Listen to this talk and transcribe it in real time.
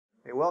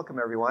welcome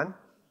everyone.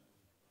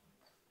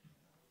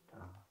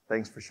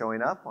 Thanks for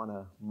showing up on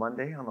a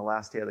Monday on the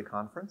last day of the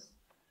conference.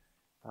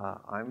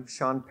 I'm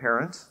Sean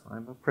Parent.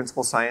 I'm a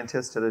principal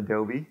scientist at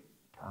Adobe.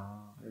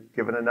 I've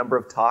given a number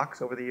of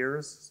talks over the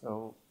years,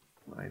 so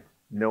I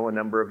know a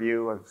number of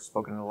you. I've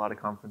spoken at a lot of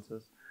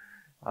conferences.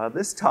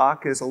 This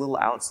talk is a little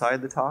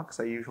outside the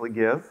talks I usually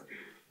give.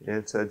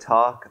 It's a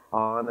talk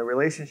on the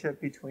relationship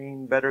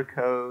between better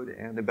code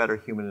and a better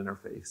human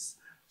interface.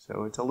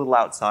 So it's a little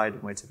outside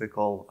of my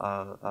typical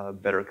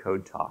better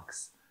code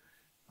talks.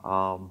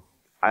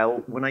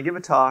 When I give a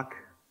talk,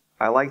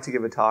 I like to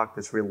give a talk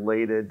that's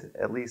related,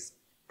 at least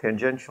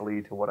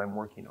tangentially, to what I'm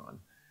working on.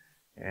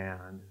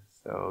 And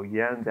so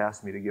Jens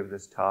asked me to give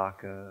this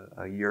talk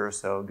a year or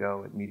so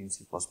ago at Meeting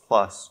C++,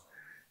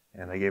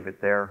 and I gave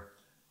it there.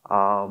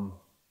 And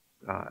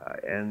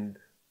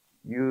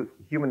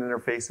human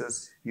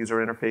interfaces,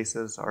 user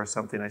interfaces, are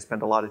something I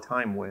spend a lot of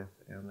time with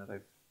and that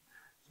I've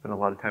spent a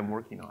lot of time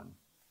working on.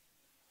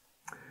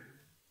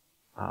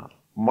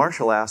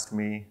 Marshall asked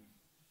me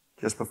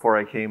just before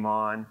I came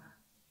on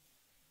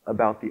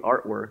about the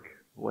artwork,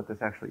 what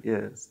this actually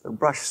is, the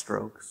brush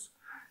strokes.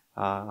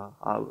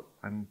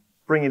 I'm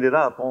bringing it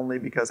up only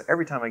because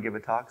every time I give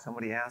a talk,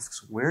 somebody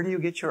asks, where do you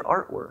get your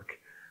artwork?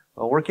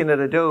 Well, working at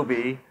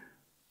Adobe,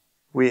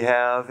 we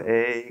have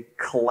a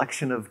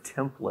collection of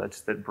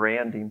templates that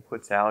branding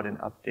puts out and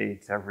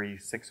updates every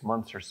 6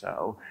 months or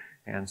so.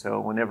 And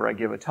so whenever I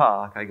give a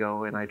talk, I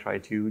go and I try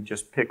to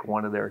just pick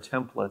one of their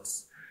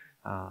templates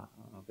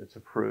that's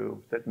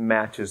approved, that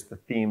matches the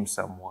theme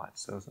somewhat.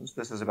 So since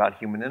this is about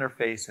human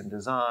interface and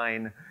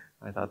design,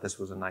 I thought this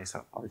was a nice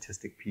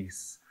artistic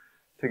piece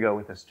to go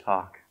with this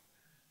talk.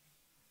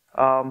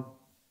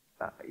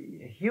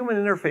 Human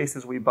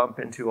interfaces we bump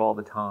into all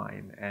the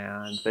time,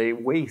 and they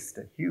waste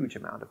a huge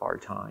amount of our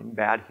time.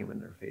 Bad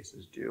human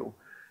interfaces do.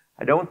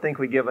 I don't think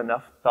we give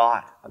enough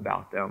thought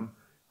about them.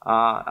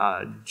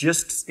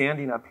 Just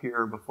standing up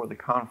here before the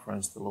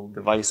conference, the little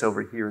device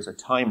over here is a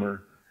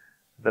timer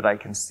that I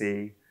can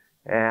see.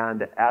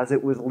 And as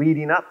it was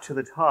leading up to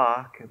the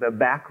talk, the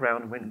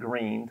background went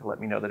green to let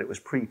me know that it was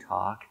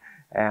pre-talk,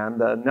 and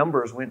the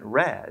numbers went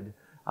red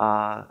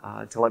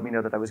to let me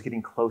know that I was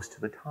getting close to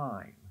the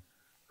time.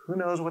 Who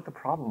knows what the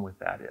problem with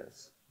that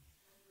is?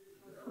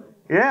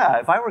 Yeah,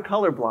 if I were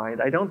colorblind,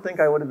 I don't think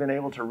I would have been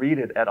able to read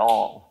it at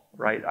all,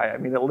 right? I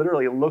mean, it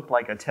literally looked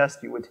like a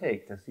test you would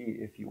take to see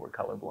if you were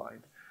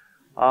colorblind.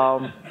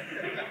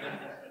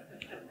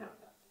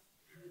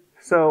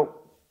 So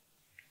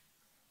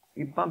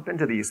you bump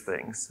into these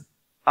things.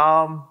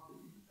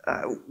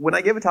 When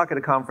I give a talk at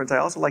a conference, I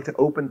also like to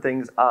open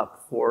things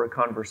up for a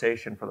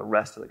conversation for the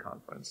rest of the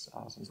conference.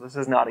 Since this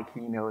is not a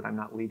keynote, I'm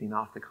not leading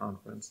off the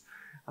conference.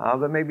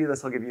 But maybe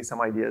this will give you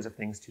some ideas of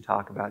things to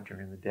talk about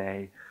during the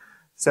day.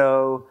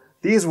 So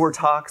these were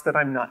talks that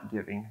I'm not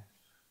giving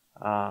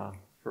for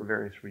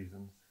various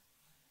reasons.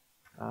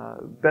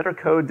 Better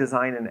code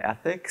design and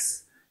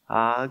ethics.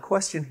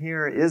 Question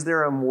here, is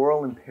there a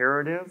moral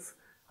imperative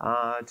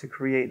to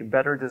create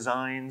better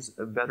designs,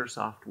 better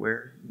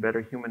software, better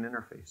human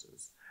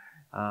interfaces?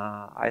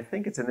 I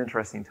think it's an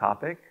interesting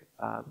topic.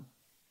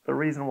 The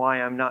reason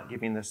why I'm not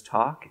giving this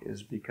talk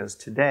is because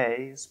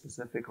today,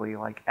 specifically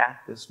like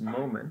at this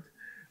moment,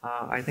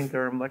 I think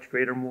there are much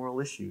greater moral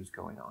issues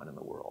going on in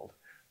the world.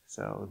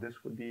 So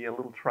this would be a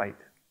little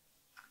trite.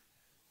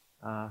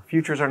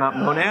 Futures are not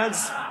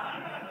monads,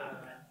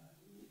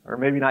 or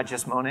maybe not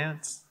just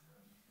monads.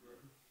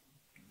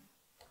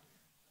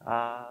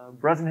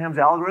 Bresenham's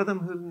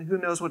algorithm, who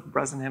knows what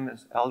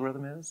Bresenham's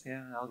algorithm is?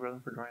 Yeah,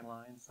 algorithm for drawing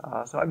lines.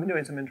 So I've been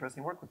doing some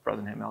interesting work with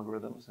Bresenham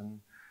algorithms and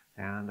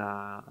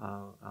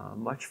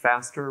much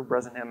faster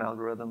Bresenham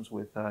algorithms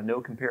with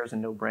no compares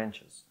and no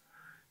branches.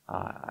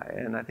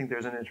 And I think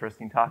there's an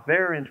interesting talk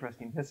there,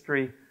 interesting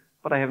history,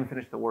 but I haven't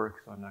finished the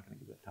work, so I'm not going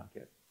to give that talk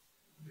yet.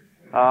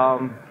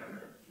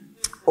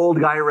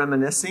 Old guy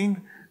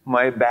reminiscing.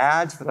 My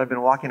badge that I've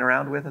been walking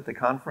around with at the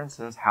conference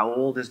is, how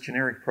old is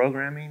generic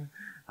programming?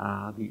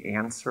 The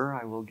answer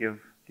I will give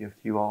to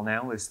you all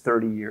now is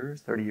 30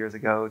 years. 30 years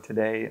ago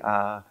today,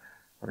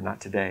 or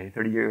not today,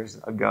 30 years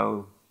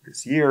ago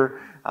this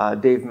year,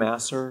 Dave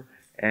Masser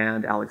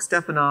and Alex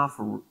Stepanoff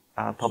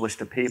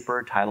published a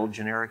paper titled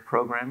Generic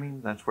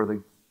Programming. That's where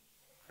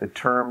the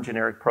term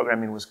generic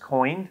programming was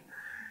coined.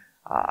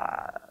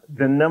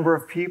 The number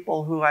of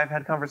people who I've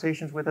had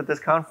conversations with at this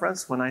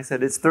conference, when I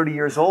said it's 30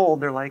 years old,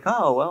 they're like,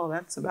 oh, well,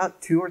 that's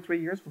about 2 or 3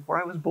 years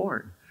before I was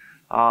born.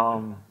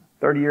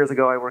 30 years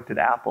ago, I worked at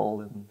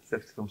Apple in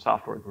System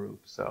Software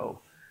Group,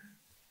 so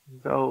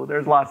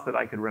there's lots that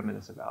I could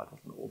reminisce about as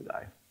an old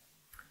guy.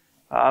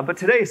 But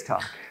today's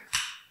talk,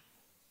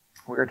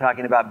 we're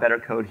talking about better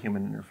code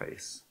human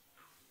interface.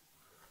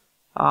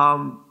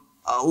 A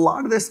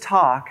lot of this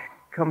talk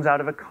comes out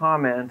of a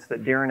comment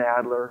that Darren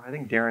Adler, I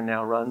think Darren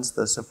now runs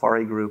the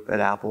Safari group at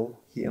Apple.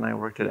 He and I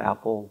worked at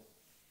Apple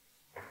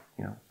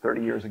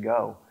 30 years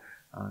ago.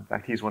 In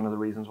fact, he's one of the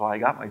reasons why I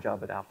got my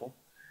job at Apple.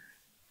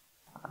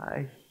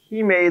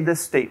 He made this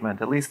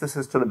statement, at least this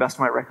is to the best of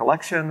my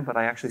recollection, but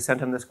I actually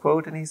sent him this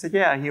quote, and he said,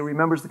 yeah, he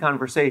remembers the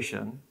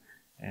conversation,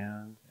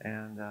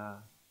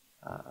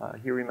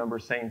 He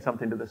remembers saying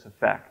something to this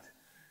effect.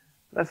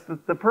 That's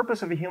the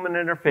purpose of a human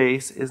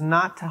interface is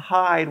not to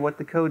hide what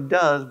the code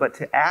does, but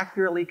to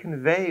accurately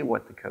convey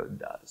what the code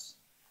does.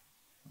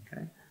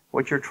 Okay?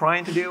 What you're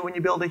trying to do when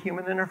you build a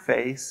human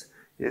interface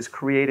is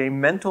create a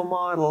mental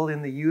model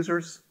in the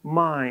user's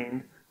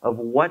mind of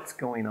what's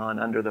going on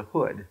under the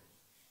hood.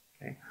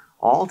 Okay?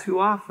 All too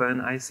often,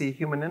 I see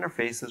human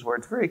interfaces where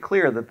it's very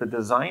clear that the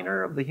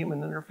designer of the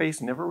human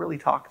interface never really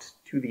talked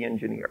to the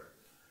engineer.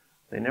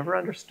 They never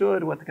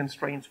understood what the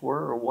constraints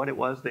were or what it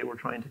was they were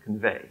trying to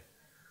convey.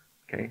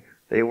 Okay?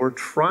 They were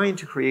trying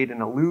to create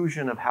an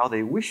illusion of how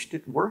they wished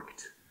it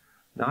worked,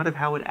 not of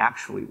how it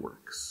actually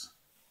works.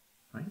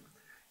 Right?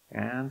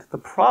 And the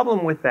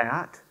problem with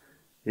that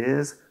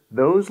is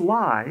those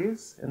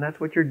lies, and that's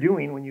what you're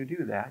doing when you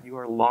do that, you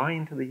are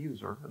lying to the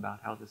user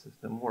about how the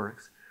system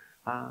works.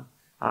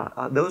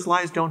 Those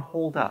lies don't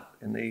hold up,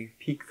 and they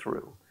peek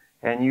through.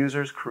 And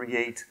users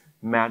create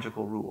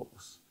magical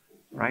rules.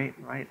 Right?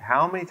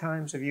 How many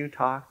times have you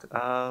talked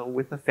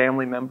with a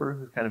family member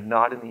who's kind of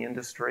not in the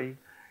industry,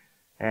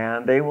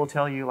 and they will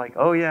tell you like,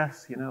 oh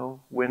yes, you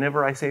know,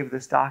 whenever I save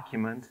this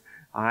document,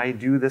 I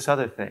do this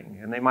other thing.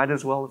 And they might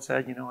as well have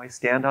said, you know, I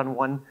stand on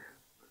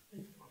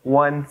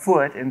one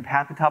foot and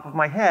pat the top of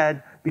my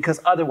head because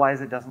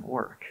otherwise it doesn't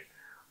work.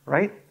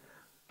 Right?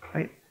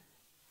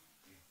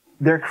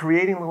 They're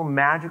creating a little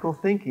magical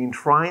thinking,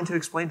 trying to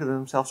explain to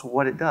themselves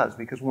what it does,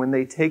 because when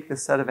they take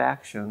this set of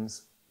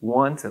actions,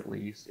 once at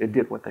least, it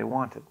did what they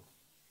wanted.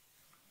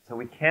 So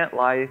we can't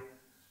lie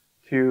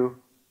to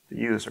the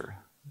user.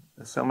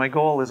 So my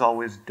goal is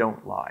always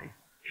don't lie.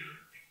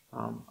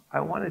 I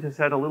wanted to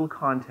set a little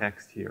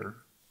context here,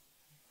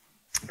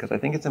 because I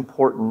think it's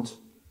important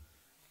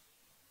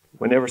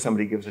whenever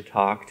somebody gives a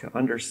talk to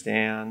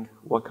understand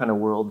what kind of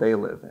world they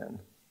live in.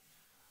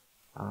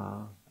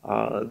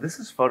 This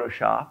is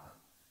Photoshop.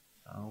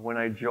 When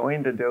I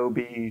joined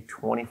Adobe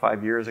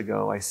 25 years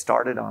ago, I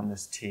started on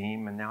this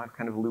team, and now I've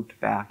kind of looped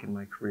back in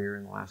my career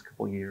in the last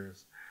couple of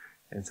years.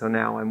 And so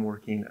now I'm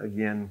working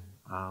again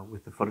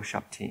with the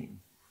Photoshop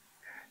team.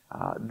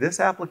 This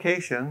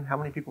application, how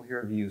many people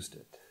here have used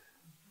it?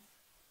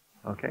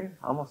 Okay,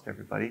 almost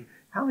everybody.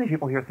 How many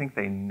people here think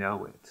they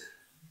know it?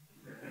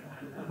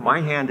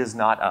 My hand is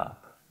not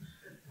up.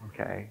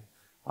 Okay.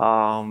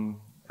 One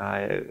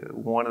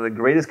of the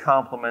greatest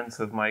compliments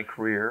of my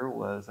career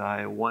was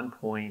at one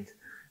point,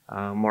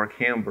 Mark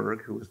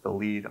Hamburg, who was the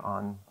lead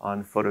on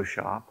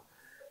Photoshop,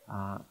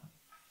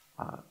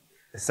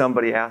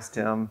 somebody asked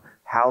him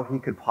how he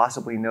could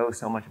possibly know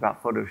so much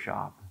about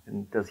Photoshop,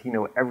 and does he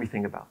know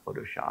everything about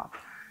Photoshop?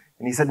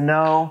 And he said,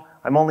 no,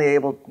 I'm only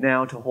able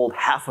now to hold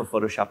half of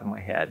Photoshop in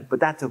my head, but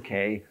that's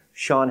okay.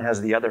 Sean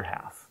has the other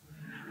half.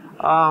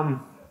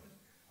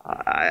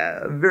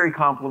 Very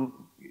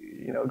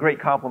great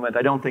compliment.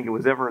 I don't think it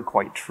was ever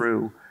quite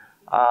true.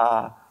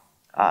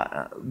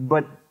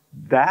 But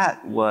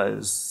that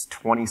was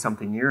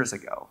 20-something years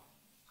ago,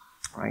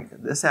 right?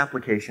 This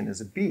application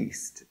is a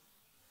beast.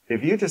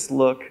 If you just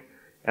look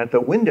at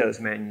the Windows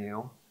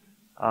menu,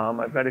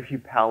 I've got a few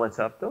palettes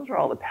up. Those are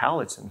all the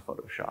palettes in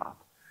Photoshop,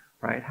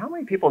 right? How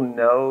many people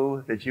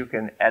know that you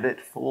can edit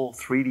full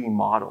 3D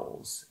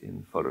models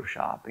in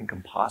Photoshop and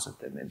composite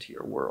them into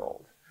your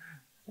world?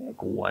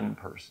 Like one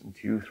person,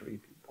 2, 3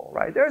 people,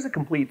 right? There's a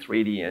complete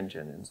 3D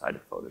engine inside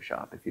of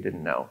Photoshop, if you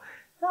didn't know.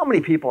 How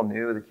many people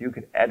knew that you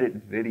could edit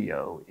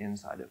video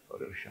inside of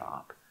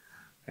Photoshop?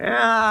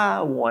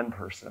 One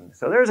person.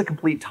 So there's a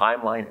complete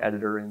timeline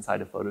editor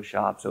inside of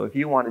Photoshop. So if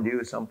you want to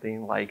do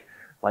something like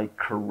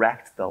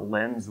correct the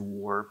lens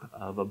warp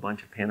of a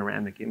bunch of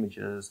panoramic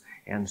images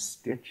and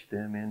stitch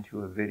them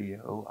into a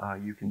video,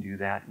 you can do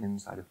that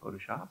inside of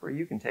Photoshop. Or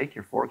you can take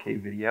your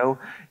 4K video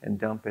and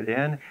dump it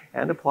in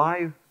and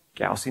apply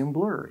Gaussian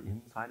blur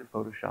inside of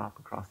Photoshop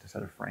across a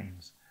set of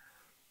frames.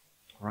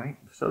 Right?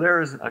 So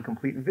there is a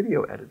complete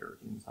video editor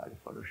inside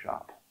of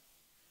Photoshop.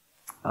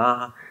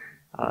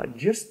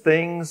 Just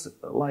things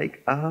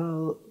like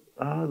the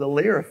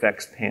layer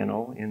effects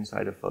panel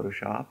inside of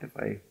Photoshop. If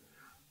I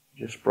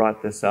just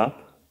brought this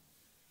up,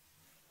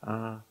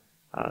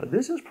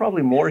 this is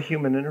probably more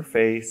human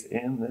interface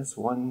in this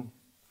one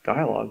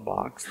dialog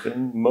box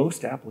than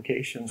most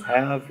applications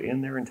have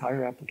in their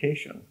entire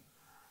application.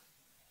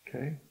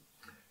 Okay.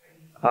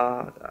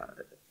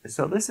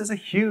 So this is a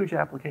huge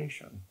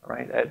application,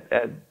 right?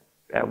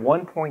 At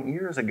one point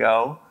years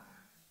ago,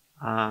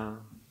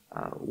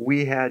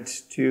 we had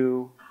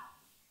to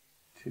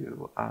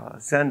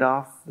send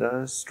off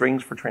the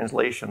strings for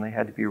translation. They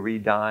had to be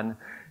redone,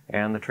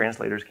 and the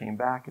translators came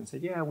back and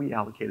said, yeah, we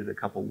allocated a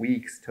couple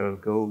weeks to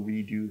go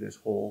redo this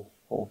whole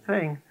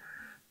thing.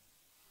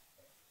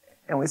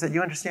 And we said,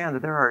 you understand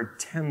that there are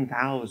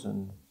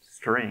 10,000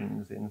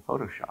 strings in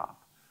Photoshop.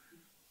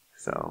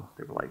 So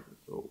they were like,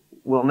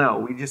 well, no,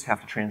 we just have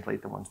to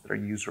translate the ones that are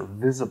user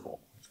visible.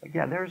 It's like,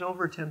 yeah, there's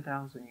over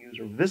 10,000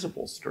 user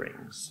visible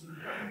strings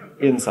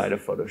inside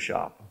of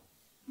Photoshop.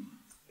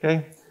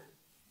 Okay?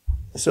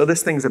 So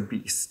this thing's a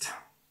beast.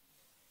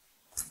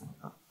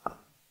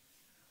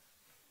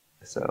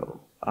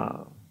 So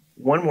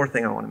one more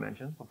thing I want to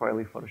mention before I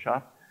leave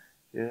Photoshop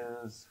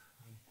is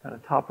kind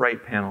of top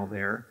right panel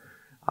there.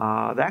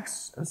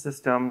 That's a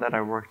system that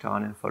I worked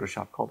on in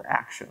Photoshop called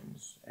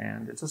Actions,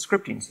 and it's a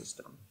scripting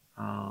system.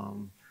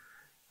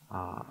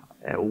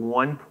 At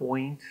one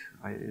point,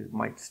 it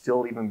might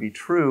still even be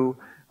true,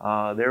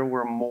 there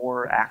were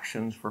more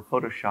actions for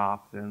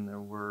Photoshop than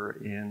there were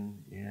in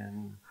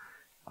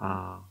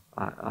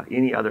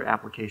any other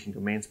application,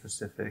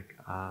 domain-specific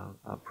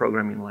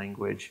programming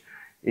language,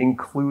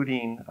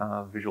 including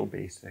Visual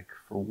Basic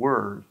for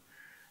Word.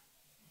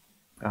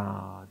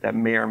 That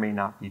may or may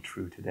not be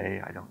true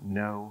today, I don't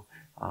know,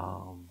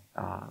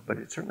 but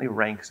it certainly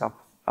ranks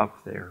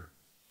up there.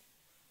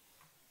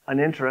 An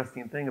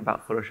interesting thing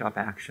about Photoshop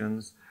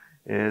Actions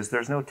is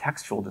there's no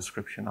textual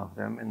description of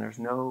them, and there's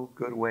no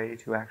good way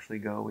to actually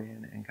go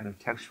in and kind of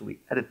textually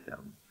edit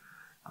them.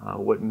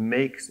 What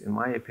makes, in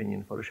my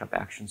opinion, Photoshop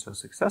Actions so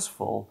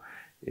successful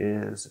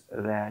is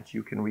that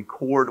you can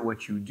record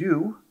what you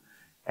do,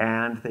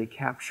 and they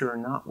capture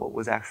not what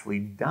was actually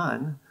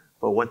done,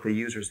 but what the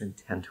user's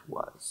intent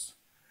was.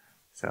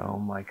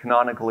 So my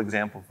canonical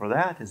example for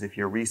that is if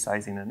you're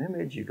resizing an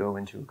image, you go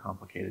into a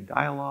complicated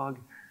dialogue.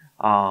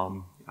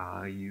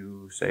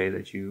 You say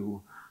that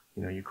you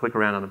click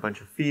around on a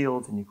bunch of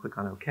fields and you click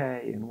on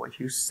OK, and what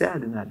you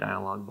said in that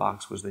dialog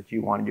box was that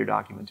you wanted your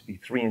document to be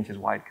 3 inches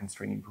wide,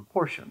 constraining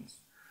proportions.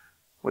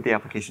 What the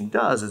application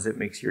does is it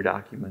makes your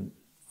document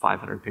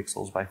 500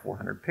 pixels by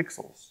 400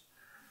 pixels.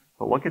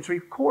 But what gets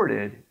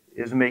recorded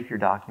is make your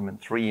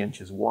document 3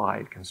 inches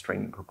wide,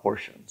 constraining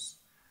proportions.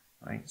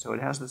 Right? So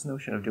it has this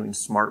notion of doing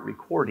smart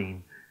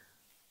recording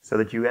so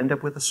that you end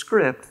up with a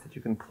script that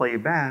you can play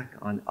back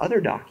on other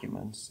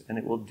documents, and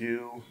it will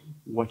do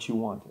what you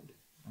wanted.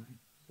 Right?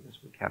 So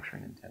that's what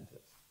capturing intent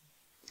is.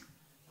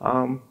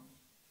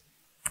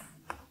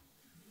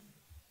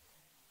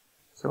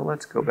 So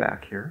let's go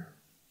back here.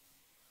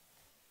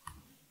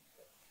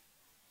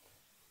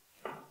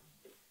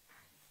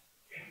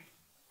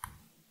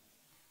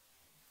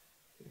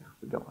 Yeah,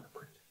 we don't want to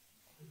print.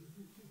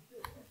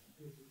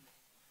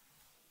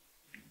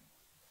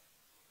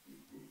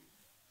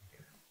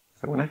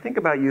 So when I think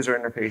about user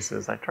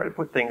interfaces, I try to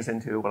put things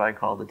into what I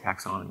call the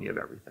taxonomy of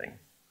everything.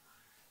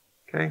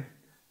 Okay?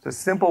 It's a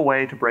simple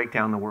way to break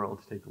down the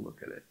world to take a look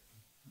at it.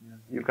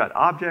 You've got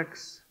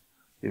objects,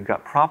 you've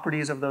got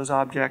properties of those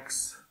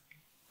objects,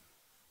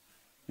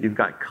 you've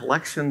got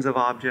collections of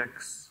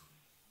objects,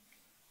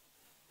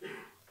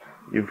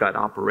 you've got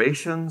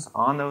operations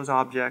on those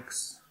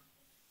objects,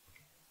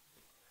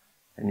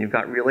 and you've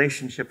got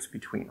relationships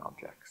between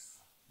objects.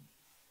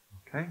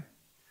 Okay?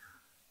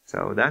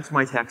 So that's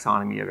my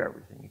taxonomy of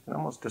everything. You can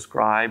almost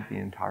describe the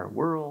entire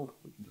world.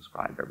 We can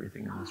describe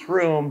everything in this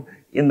room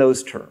in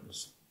those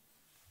terms.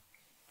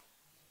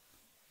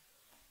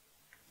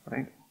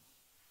 Right?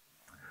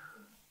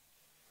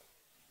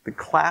 The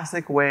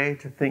classic way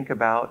to think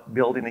about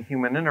building a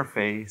human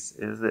interface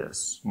is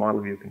this, model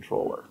view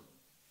controller.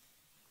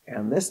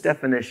 And this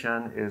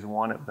definition is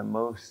one of the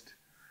most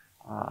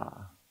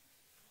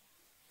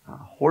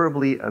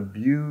horribly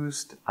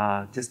abused,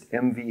 just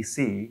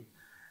MVC,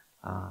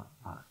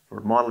 for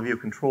model view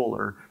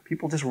controller.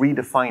 People just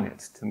redefine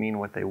it to mean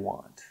what they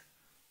want,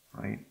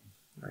 right?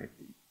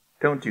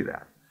 Don't do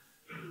that.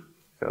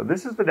 So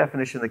this is the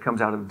definition that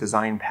comes out of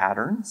design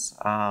patterns,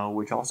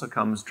 which also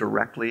comes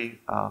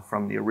directly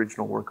from the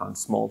original work on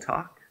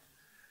Smalltalk.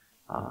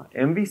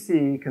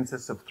 MVC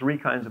consists of 3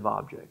 kinds of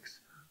objects.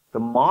 The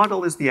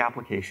model is the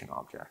application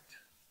object.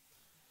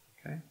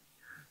 Okay?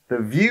 The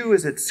view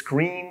is its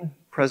screen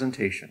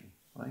presentation.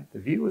 Right? The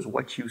view is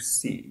what you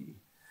see.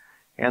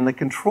 And the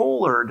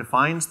controller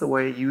defines the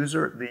way the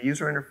user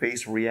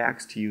interface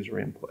reacts to user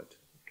input.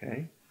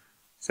 Okay?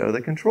 So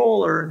the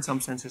controller, in some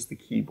sense, is the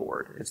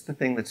keyboard. It's the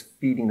thing that's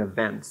feeding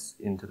events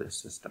into this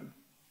system.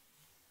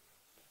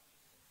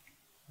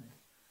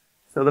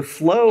 So the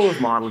flow of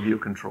model view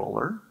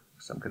controller,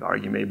 some could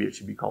argue maybe it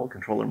should be called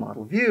controller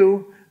model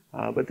view,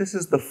 but this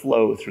is the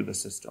flow through the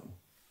system.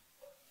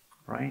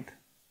 Right?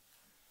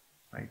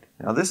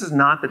 Now, this is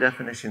not the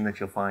definition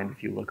that you'll find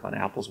if you look on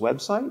Apple's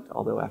website,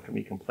 although after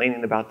me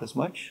complaining about this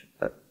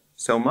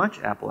so much,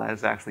 Apple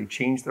has actually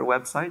changed their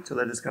website so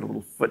that it's got a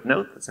little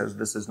footnote that says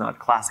this is not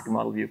classic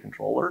model view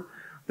controller.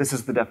 This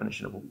is the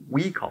definition of what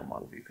we call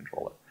model view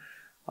controller.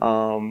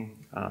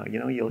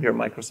 You'll hear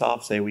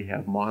Microsoft say we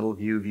have model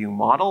view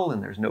model,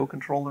 and there's no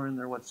controller in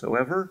there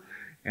whatsoever,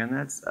 and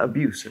that's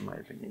abuse, in my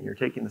opinion. You're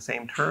taking the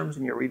same terms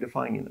and you're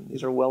redefining them.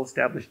 These are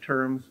well-established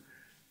terms,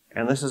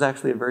 and this is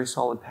actually a very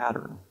solid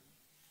pattern.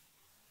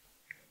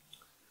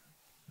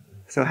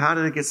 So how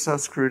did it get so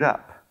screwed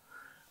up?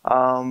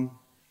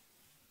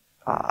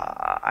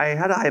 I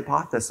had a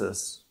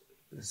hypothesis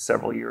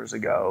several years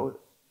ago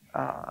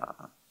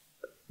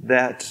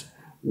that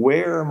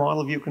where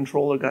model view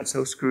controller got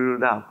so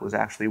screwed up was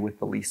actually with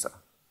the Lisa.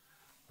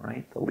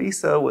 Right? The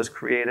Lisa was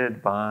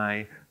created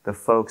by the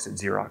folks at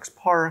Xerox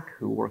PARC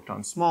who worked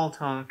on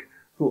Smalltalk,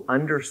 who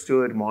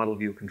understood model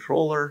view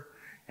controller,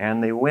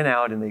 and they went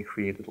out and they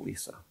created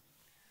Lisa.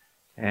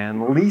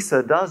 And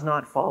Lisa does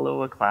not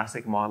follow a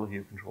classic model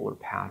view controller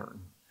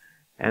pattern.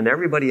 And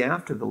everybody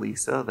after the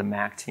Lisa, the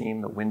Mac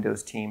team, the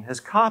Windows team, has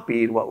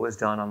copied what was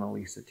done on the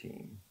Lisa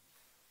team.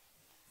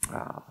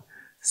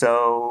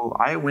 So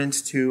I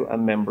went to a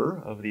member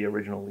of the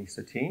original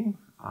Lisa team,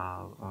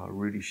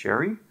 Rudy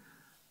Sherry,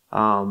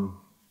 and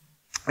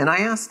I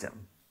asked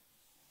him,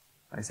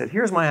 I said,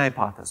 here's my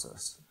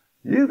hypothesis.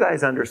 You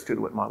guys understood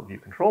what model view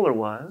controller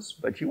was,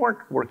 but you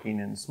weren't working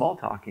in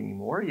Smalltalk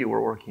anymore. You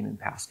were working in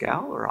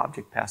Pascal or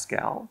Object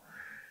Pascal.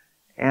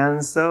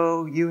 And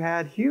so you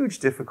had huge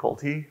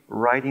difficulty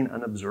writing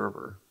an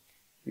observer.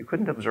 You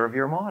couldn't observe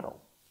your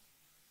model.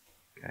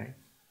 Okay?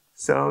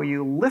 So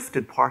you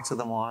lifted parts of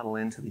the model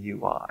into the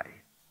UI.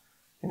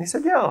 And he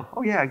said, yeah,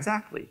 oh yeah,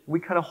 exactly. We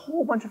cut a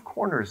whole bunch of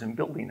corners in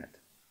building it.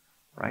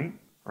 Right?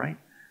 Right?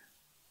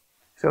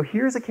 So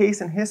here's a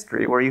case in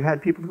history where you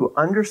had people who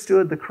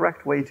understood the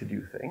correct way to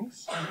do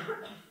things,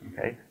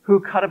 okay, who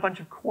cut a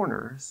bunch of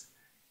corners,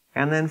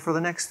 and then for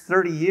the next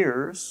 30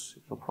 years,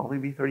 it'll probably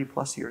be 30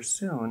 plus years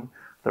soon,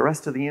 the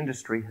rest of the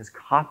industry has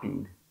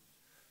copied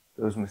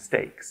those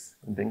mistakes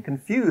and been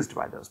confused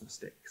by those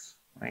mistakes,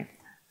 right?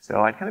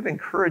 So I'd kind of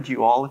encourage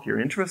you all, if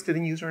you're interested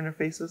in user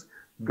interfaces,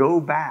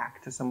 go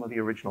back to some of the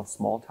original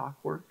Smalltalk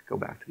work, go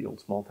back to the old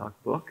Smalltalk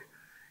book,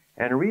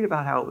 and read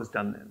about how it was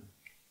done then.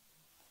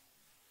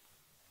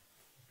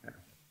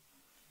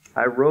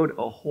 I wrote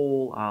a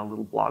whole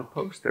little blog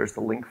post. There's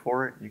the link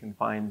for it. You can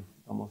find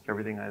almost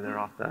everything either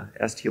off the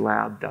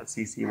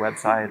stlab.cc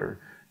website or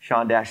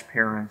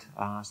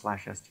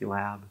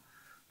Sean-Parent/stlab.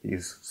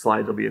 These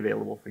slides will be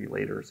available for you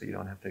later, so you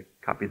don't have to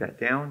copy that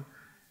down,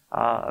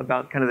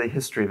 about kind of the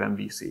history of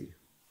MVC.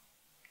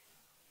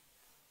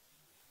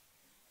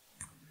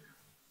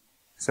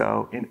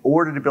 So in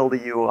order to build a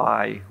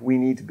UI, we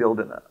need to build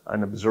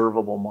an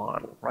observable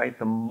model, right?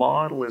 The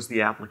model is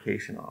the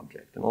application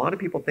object. And a lot of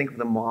people think of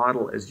the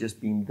model as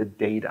just being the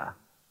data,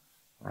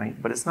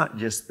 right? But it's not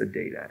just the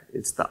data.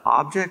 It's the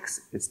objects,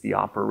 it's the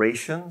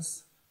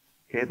operations,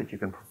 okay, that you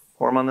can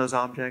perform on those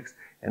objects,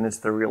 and it's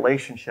the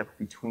relationship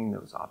between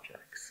those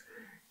objects.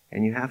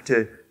 And you have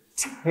to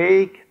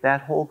take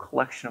that whole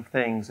collection of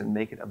things and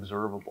make it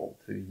observable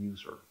to the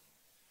user,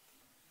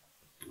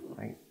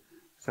 right?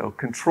 So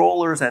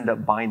controllers end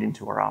up binding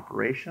to our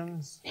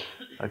operations.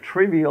 A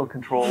trivial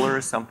controller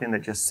is something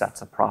that just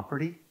sets a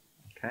property,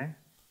 okay?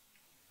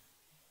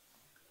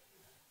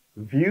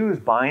 Views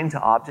bind to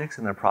objects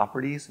and their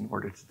properties in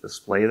order to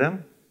display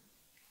them.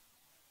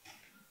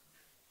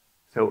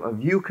 So a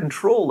view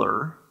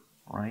controller,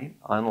 right,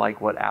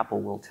 unlike what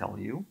Apple will tell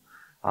you,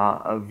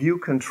 a view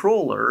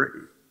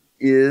controller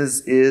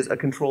is a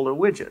controller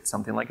widget,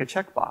 something like a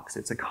checkbox.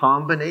 It's a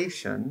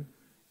combination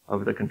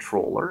of the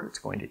controller. It's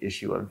going to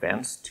issue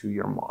events to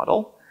your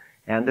model,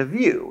 and a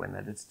view, and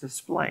that it's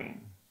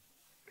displaying.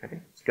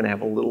 Okay? It's going to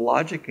have a little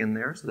logic in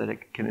there so that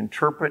it can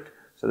interpret,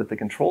 so that the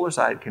controller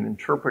side can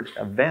interpret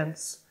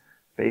events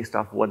based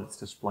off what it's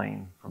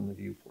displaying from the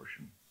view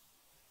portion.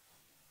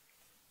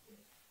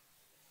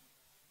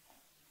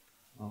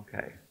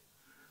 Okay.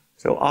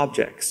 So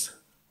objects.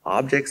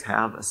 Objects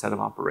have a set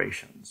of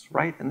operations,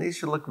 right? And these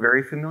should look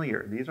very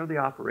familiar. These are the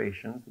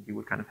operations that you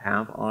would kind of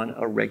have on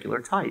a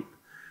regular type.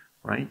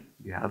 Right?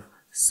 You have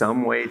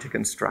some way to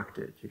construct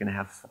it. You're going to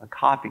have a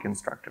copy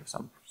constructor of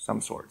some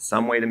sort,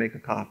 some way to make a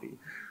copy.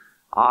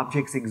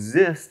 Objects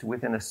exist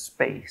within a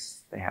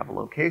space. They have a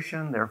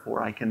location,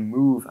 therefore I can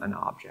move an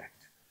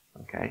object.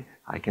 Okay?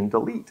 I can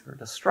delete or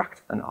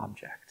destruct an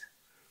object.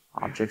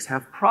 Objects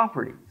have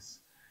properties.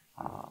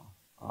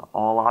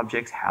 All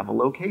objects have a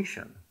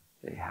location.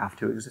 They have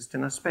to exist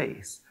in a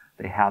space.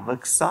 They have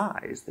a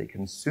size. They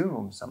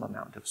consume some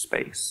amount of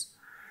space.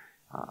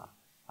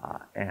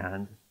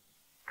 And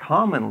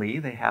commonly,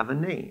 they have a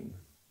name.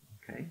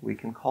 Okay? We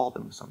can call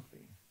them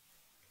something.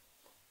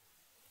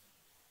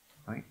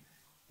 Right?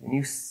 And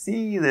you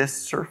see this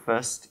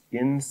surfaced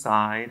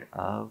inside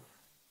of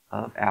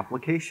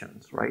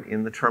applications, right?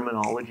 In the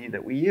terminology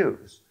that we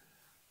use.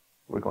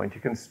 We're going to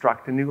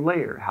construct a new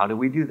layer. How do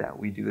we do that?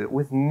 We do it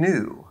with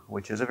new,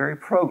 which is a very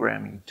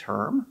programming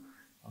term.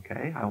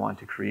 Okay? I want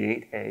to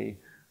create a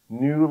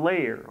new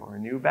layer or a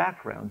new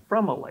background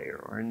from a layer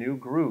or a new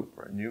group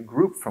or a new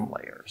group from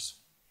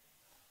layers.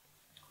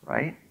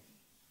 Right?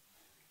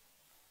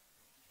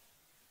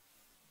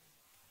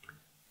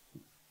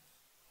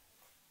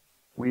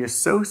 We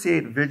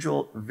associate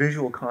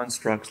visual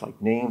constructs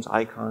like names,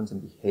 icons,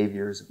 and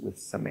behaviors with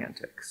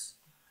semantics.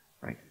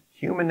 Right?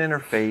 Human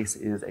interface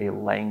is a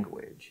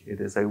language. It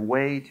is a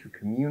way to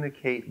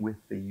communicate with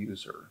the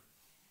user.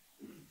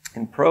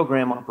 And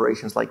program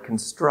operations like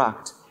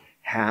construct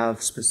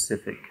have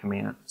specific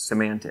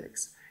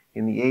semantics.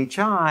 In the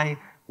HI,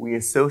 we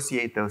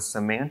associate those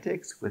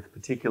semantics with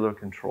particular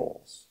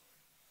controls.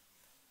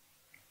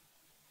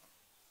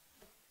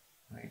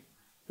 Right?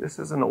 This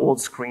is an old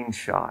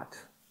screenshot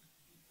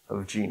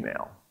of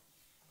Gmail.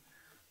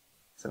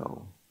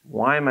 So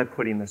why am I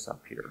putting this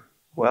up here?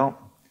 Well,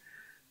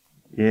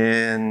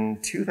 in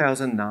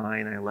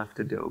 2009, I left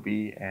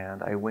Adobe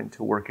and I went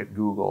to work at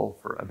Google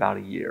for about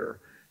a year.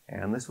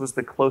 And this was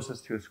the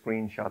closest to a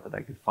screenshot that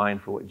I could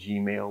find for what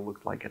Gmail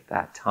looked like at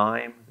that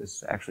time.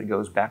 This actually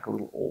goes back a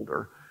little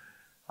older.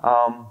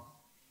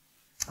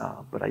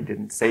 But I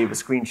didn't save a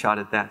screenshot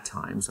at that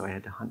time, so I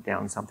had to hunt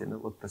down something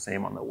that looked the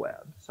same on the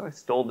web. So I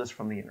stole this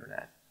from the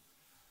internet.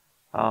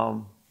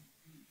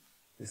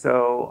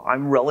 So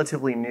I'm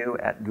relatively new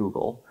at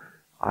Google.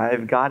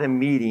 I've got a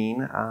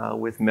meeting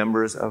with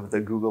members of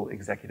the Google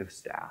executive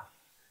staff,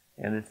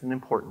 and it's an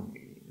important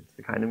meeting. It's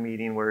the kind of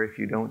meeting where if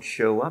you don't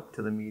show up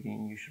to the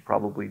meeting, you should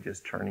probably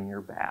just turn in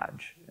your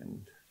badge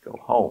and go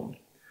home.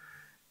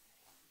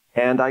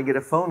 And I get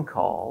a phone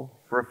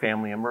call for a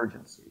family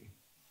emergency.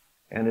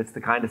 And it's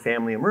the kind of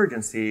family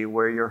emergency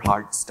where your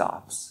heart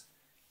stops.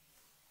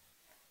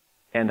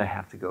 And I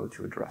have to go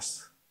to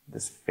address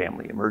this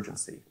family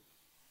emergency.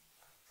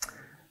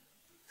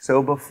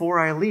 So before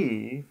I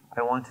leave,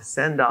 I want to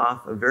send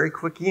off a very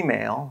quick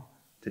email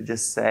to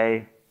just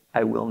say,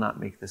 I will not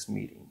make this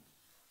meeting.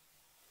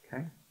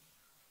 Okay?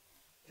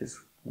 Just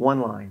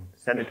one line,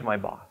 send it to my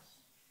boss.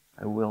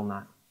 I will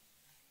not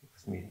make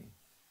this meeting.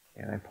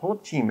 And I pull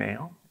up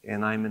Gmail,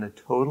 and I'm in a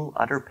total,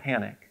 utter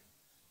panic.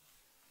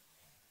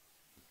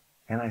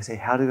 And I say,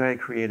 how do I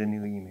create a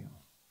new email?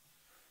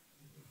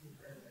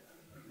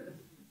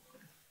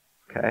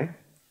 Okay?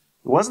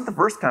 It wasn't the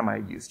first time I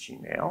used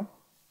Gmail.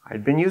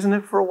 I'd been using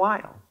it for a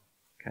while.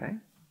 Okay?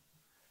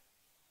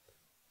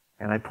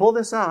 And I pull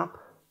this up,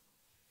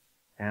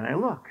 and I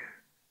look.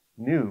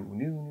 New.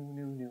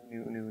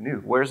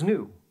 Where's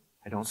new?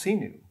 I don't see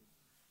new.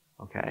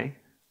 Okay?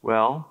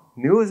 Well,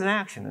 new is an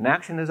action. An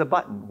action is a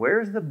button.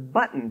 Where's the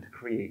button to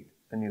create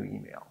a new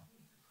email?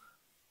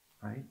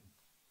 Right?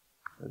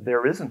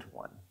 There isn't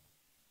one.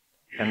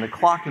 And the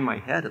clock in my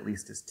head, at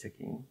least, is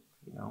ticking.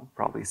 You know,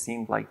 probably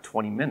seemed like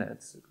 20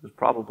 minutes. It was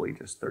probably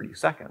just 30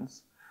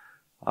 seconds.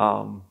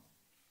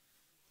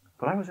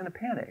 But I was in a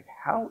panic.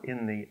 How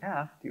in the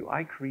F do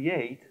I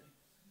create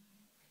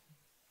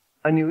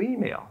a new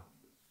email?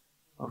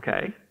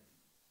 Okay,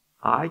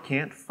 I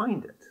can't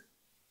find it.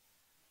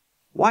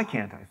 Why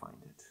can't I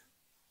find it?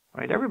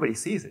 Right? Everybody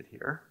sees it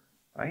here,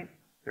 right?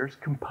 There's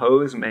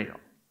compose mail,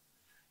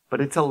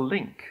 but it's a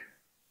link.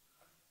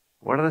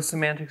 What are the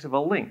semantics of a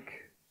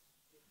link?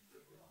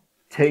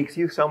 Takes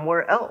you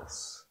somewhere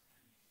else.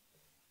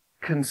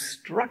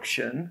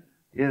 Construction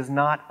is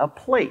not a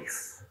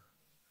place.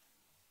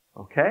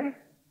 Okay?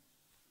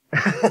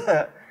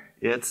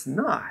 It's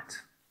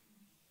not.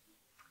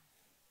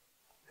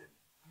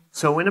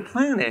 So in a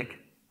panic,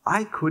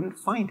 I couldn't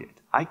find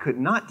it. I could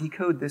not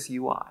decode this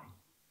UI.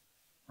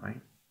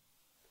 Right?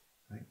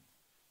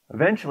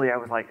 Eventually, I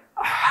was like,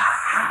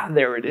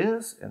 there it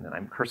is. And then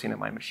I'm cursing at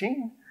my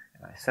machine.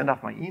 And I send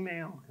off my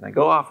email. And I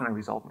go off and I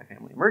resolve my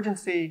family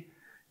emergency.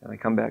 And I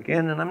come back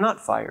in and I'm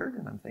not fired.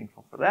 And I'm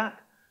thankful for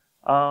that.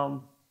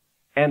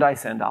 And I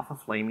send off a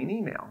flaming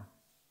email.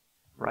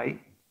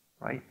 Right?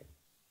 Right?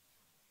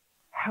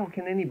 How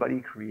can anybody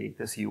create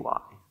this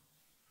UI?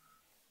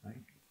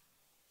 Right?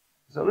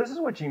 So this is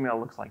what Gmail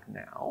looks like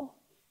now.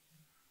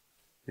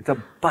 It's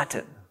a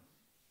button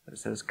that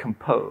says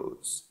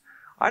compose.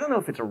 I don't know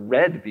if it's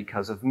red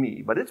because of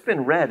me, but it's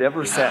been red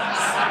ever since.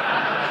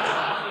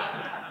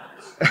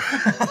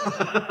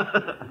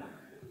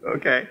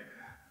 Okay.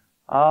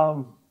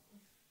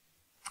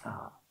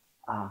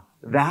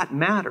 That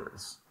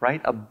matters,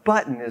 right? A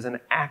button is an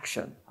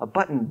action. A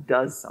button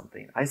does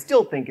something. I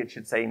still think it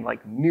should say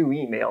like new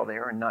email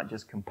there and not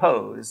just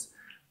compose,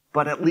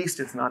 but at least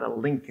it's not a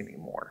link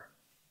anymore.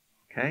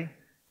 Okay?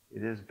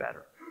 It is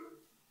better.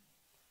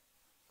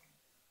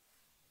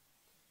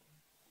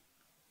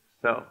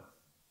 So,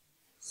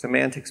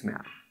 semantics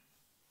matter.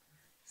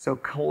 So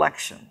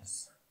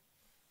collections,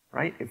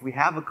 right? If we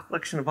have a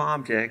collection of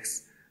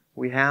objects,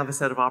 we have a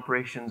set of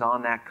operations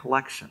on that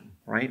collection,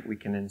 right? We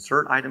can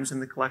insert items in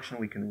the collection.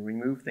 We can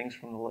remove things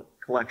from the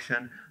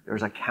collection.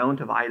 There's a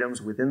count of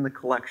items within the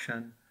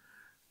collection,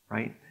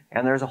 right?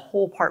 And there's a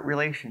whole part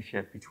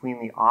relationship between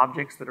the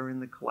objects that are in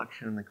the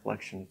collection and the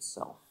collection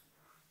itself,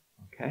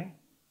 okay?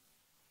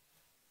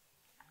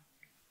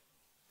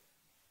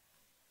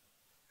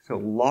 So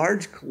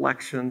large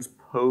collections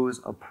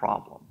pose a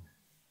problem,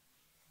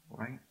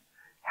 right?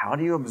 How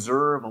do you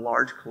observe a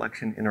large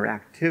collection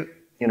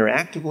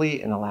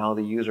interactively and allow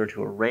the user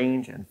to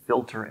arrange and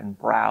filter and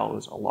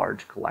browse a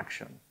large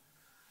collection,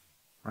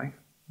 right?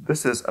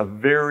 This is a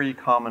very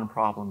common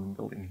problem in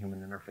building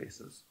human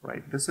interfaces,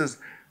 right? This is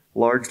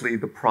largely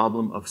the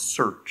problem of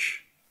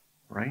search,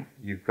 right?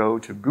 You go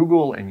to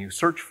Google and you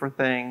search for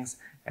things,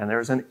 and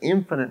there's an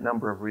infinite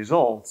number of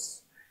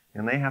results,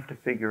 and they have to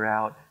figure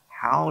out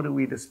how do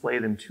we display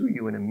them to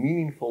you in a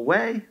meaningful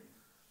way,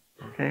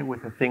 okay,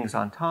 with the things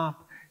on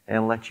top,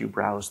 and let you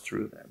browse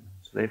through them.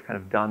 So they've kind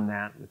of done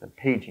that with a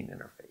paging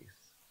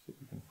interface, so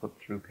you can flip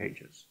through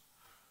pages.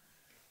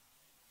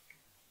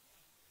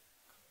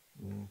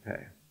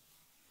 Okay.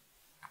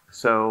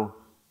 So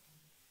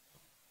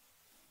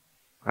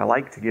I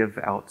like to give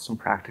out some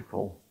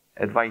practical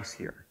advice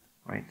here,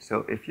 right?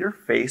 So if you're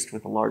faced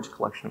with a large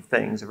collection of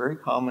things, a very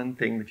common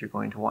thing that you're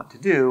going to want to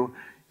do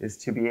is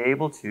to be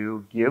able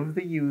to give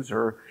the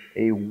user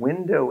a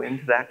window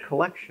into that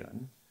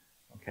collection,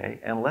 okay,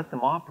 and let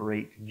them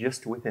operate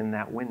just within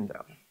that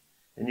window.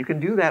 And you can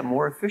do that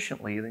more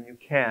efficiently than you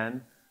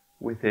can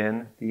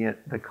within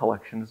the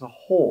collection as a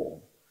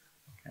whole.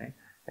 Okay?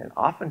 And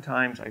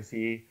oftentimes I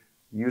see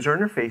user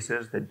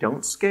interfaces that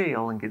don't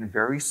scale and get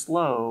very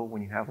slow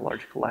when you have a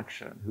large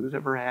collection. Who's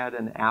ever had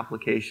an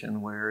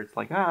application where it's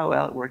like, oh,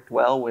 well, it worked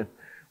well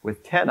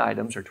with 10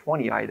 items or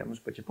 20 items,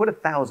 but you put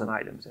 1,000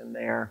 items in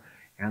there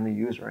and the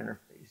user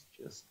interface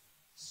just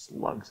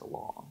slugs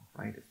along,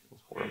 right? It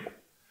feels horrible.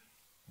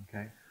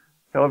 Okay?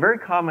 So a very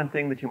common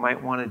thing that you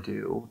might want to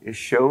do is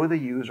show the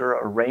user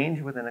a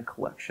range within a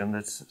collection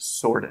that's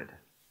sorted.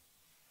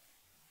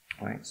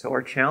 Right? So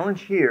our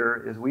challenge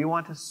here is we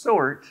want to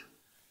sort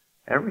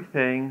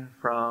everything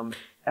from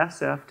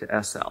SF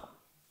to SL.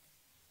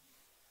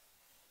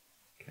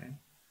 Okay?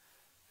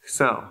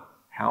 So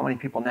how many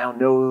people now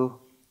know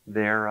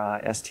their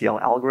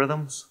STL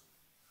algorithms?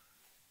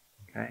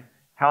 Okay?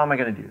 How am I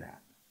going to do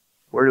that?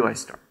 Where do I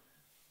start?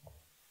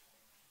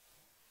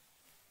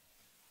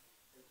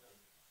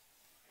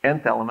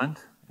 Nth element,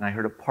 and I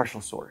heard a partial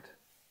sort.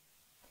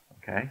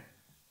 Okay?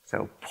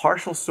 So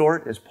partial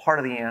sort is part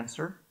of the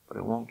answer, but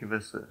it won't give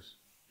us this.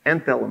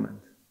 Nth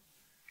element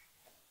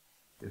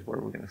is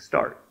where we're going to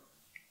start.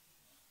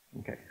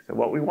 Okay, so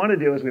what we want to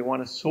do is we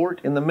want to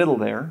sort in the middle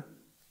there,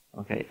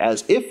 okay,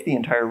 as if the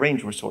entire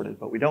range were sorted,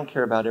 but we don't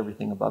care about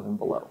everything above and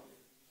below.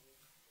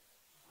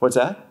 What's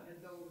that?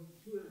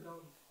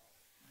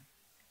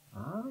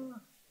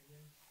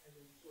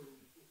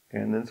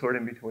 And then sort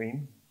in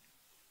between.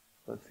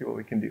 Let's see what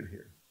we can do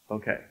here.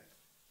 Okay.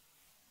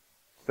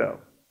 So,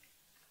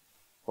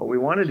 what we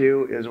want to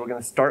do is we're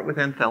going to start with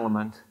nth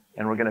element,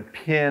 and we're going to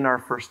pin our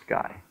first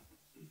guy.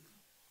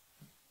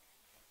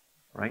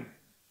 Right?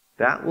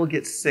 That will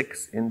get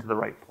 6 into the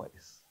right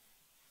place.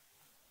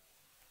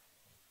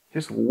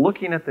 Just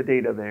looking at the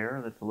data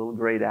there, that's a little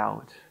grayed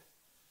out.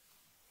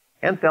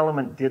 Nth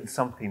element did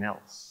something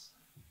else.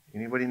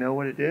 Anybody know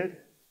what it did?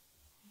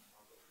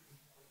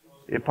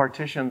 It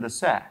partitioned the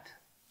set.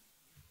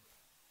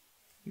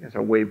 You guys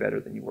are way better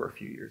than you were a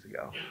few years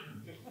ago.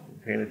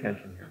 Paying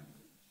attention here.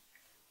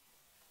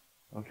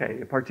 Okay,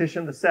 it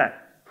partitioned the set.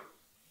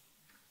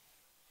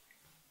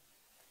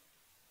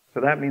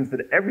 So that means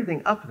that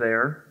everything up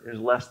there is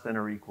less than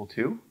or equal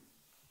to,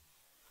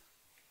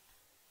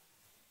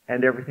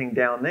 and everything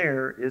down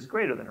there is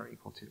greater than or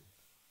equal to.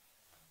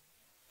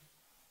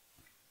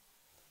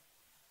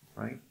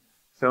 Right?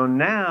 So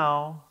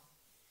now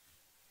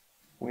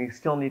we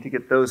still need to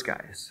get those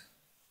guys.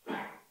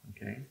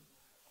 Okay?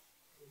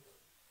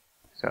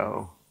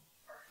 So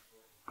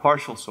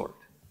partial sort.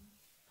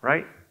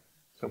 Right?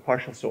 So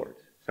partial sort.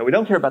 So we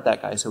don't care about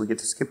that guy, so we get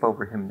to skip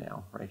over him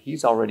now. Right?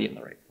 He's already in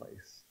the right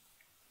place.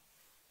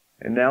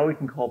 And now we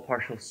can call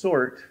partial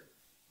sort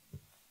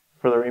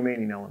for the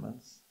remaining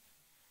elements,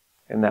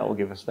 and that will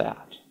give us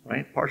that,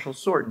 right? Partial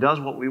sort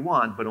does what we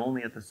want, but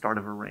only at the start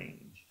of a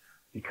range.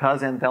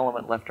 Because nth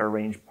element left our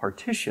range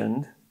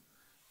partitioned,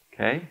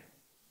 okay,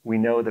 we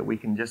know that we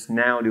can just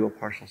now do a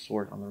partial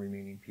sort on the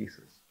remaining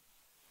pieces.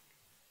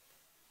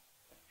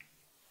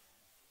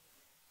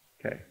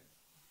 Okay.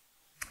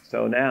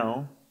 So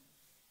now,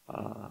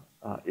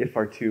 if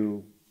our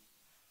two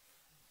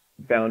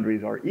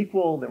boundaries are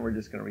equal, then we're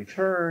just going to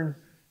return.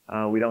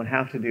 We don't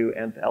have to do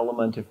nth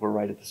element if we're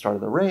right at the start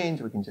of the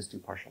range. We can just do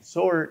partial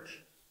sort.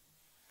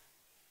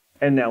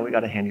 And now we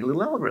got a handy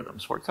little algorithm,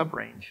 sort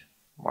subrange.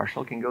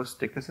 Marshall can go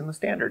stick this in the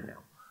standard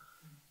now.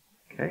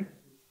 Okay?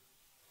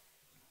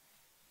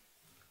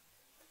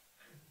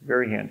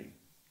 Very handy.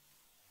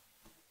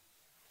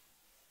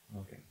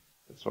 Okay,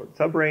 so sort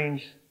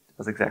subrange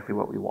does exactly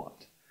what we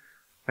want.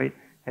 Right?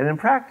 And in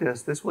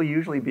practice, this will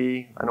usually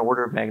be an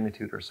order of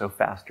magnitude or so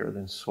faster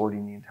than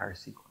sorting the entire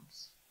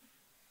sequence.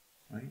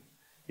 Right?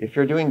 If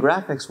you're doing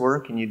graphics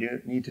work and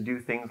you need to do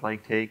things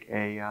like take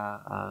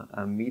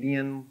a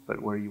median,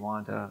 but where you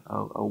want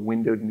a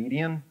windowed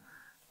median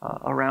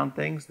around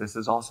things, this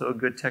is also a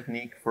good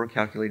technique for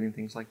calculating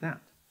things like that.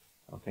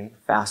 Okay?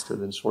 Faster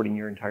than sorting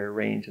your entire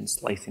range and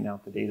slicing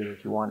out the data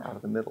that you want out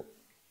of the middle.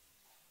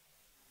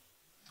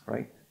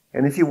 Right?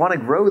 And if you want to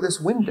grow this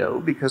window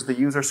because the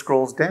user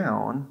scrolls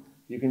down,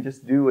 you can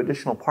just do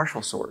additional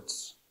partial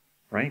sorts,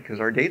 right? Because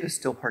our data is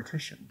still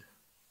partitioned.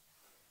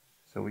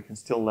 So we can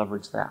still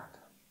leverage that.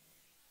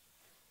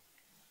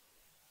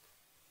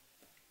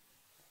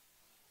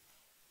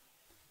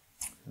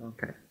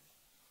 Okay.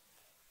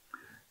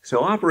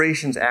 So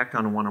operations act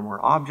on one or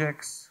more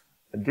objects.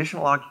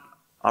 Additional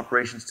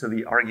operations to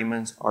the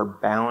arguments are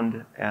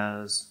bound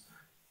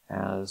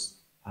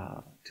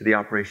to the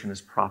operation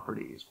as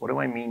properties. What do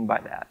I mean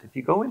by that? If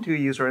you go into a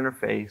user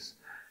interface,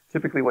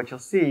 typically what you'll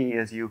see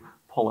is you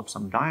pull up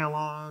some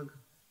dialogue,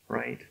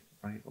 right?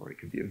 Or it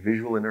could be a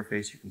visual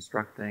interface, you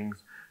construct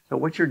things. So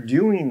what you're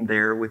doing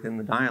there within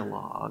the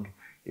dialogue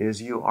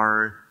is you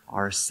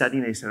are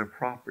setting a set of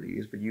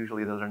properties, but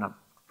usually those are not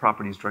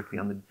properties directly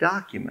on the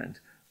document.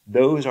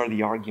 Those are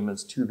the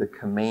arguments to the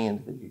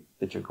command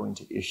that you're going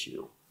to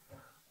issue,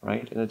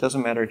 right? And it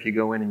doesn't matter if you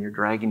go in and you're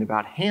dragging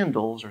about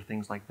handles or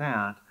things like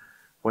that.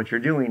 What you're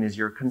doing is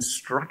you're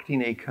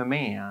constructing a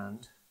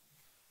command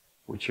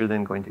which you're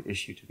then going to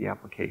issue to the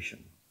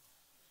application.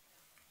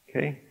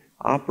 Okay?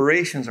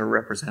 Operations are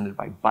represented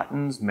by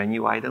buttons,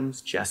 menu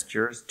items,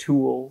 gestures,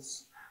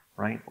 tools,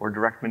 right, or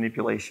direct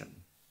manipulation.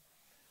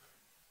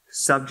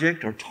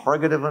 Subject or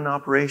target of an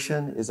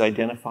operation is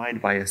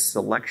identified by a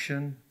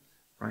selection,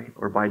 right,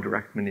 or by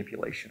direct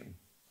manipulation,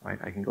 right?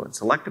 I can go and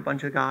select a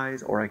bunch of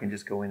guys, or I can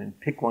just go in and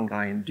pick one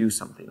guy and do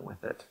something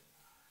with it.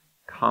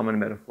 Common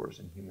metaphors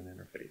in human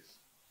interface.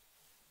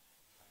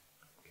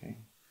 Okay.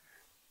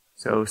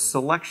 So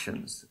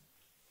selections.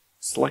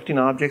 Selecting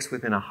objects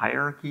within a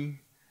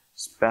hierarchy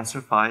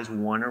specifies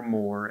one or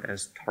more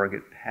as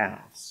target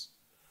paths,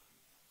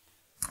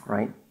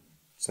 right?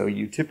 So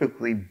you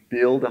typically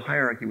build a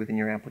hierarchy within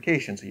your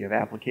application. So you have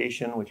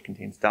application, which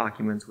contains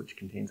documents, which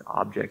contains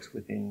objects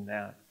within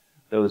that.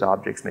 Those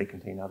objects may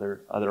contain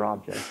other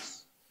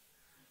objects.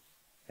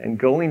 And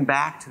going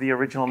back to the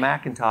original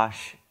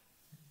Macintosh,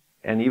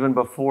 and even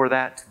before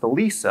that to the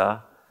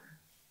Lisa,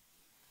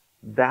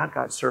 that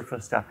got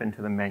surfaced up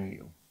into the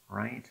menu,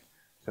 right?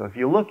 So if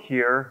you look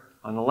here,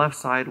 on the left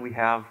side we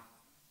have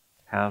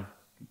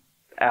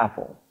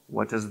Apple.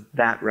 What does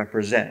that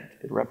represent?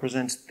 It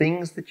represents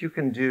things that you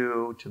can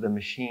do to the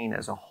machine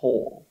as a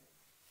whole,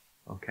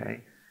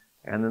 okay?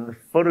 And then the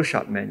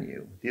Photoshop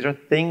menu. These are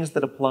things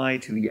that apply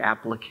to the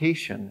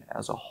application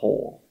as a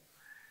whole.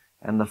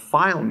 And the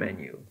File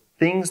menu,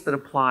 things that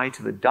apply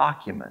to the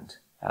document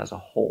as a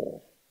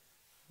whole,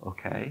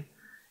 okay?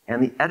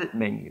 And the Edit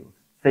menu,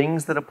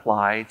 things that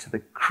apply to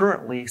the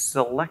currently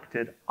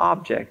selected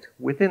object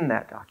within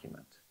that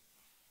document,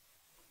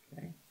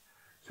 okay?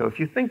 So if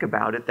you think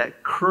about it,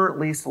 that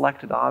currently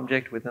selected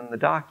object within the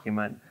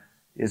document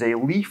is a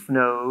leaf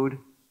node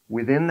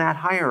within that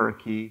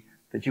hierarchy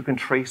that you can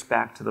trace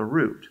back to the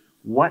root.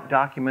 What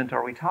document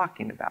are we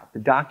talking about? The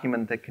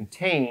document that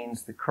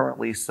contains the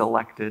currently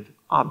selected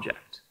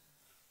object,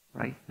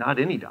 right? Not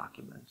any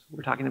document.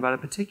 We're talking about a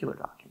particular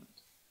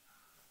document,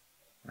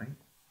 right?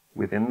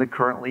 Within the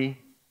currently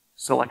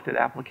selected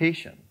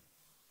application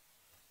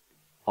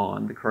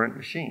on the current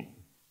machine,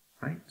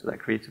 right? So that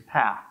creates a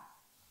path.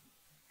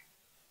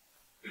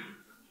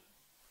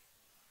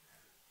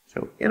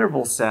 So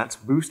interval sets,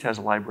 Boost has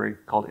a library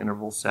called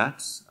interval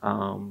sets.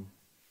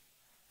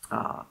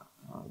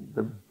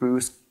 The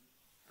Boost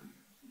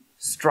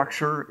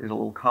structure is a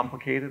little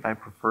complicated. I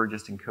prefer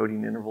just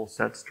encoding interval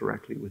sets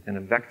directly within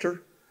a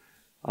vector.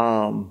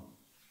 But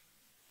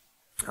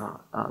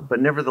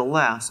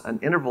nevertheless, an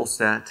interval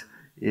set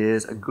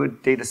is a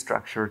good data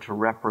structure to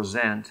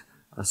represent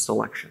a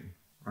selection,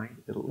 right?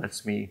 It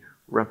lets me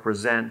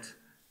represent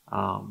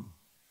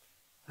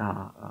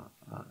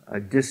a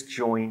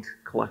disjoint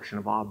collection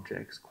of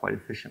objects quite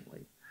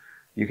efficiently.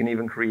 You can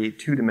even create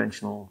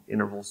two-dimensional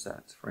interval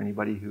sets. For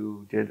anybody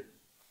who did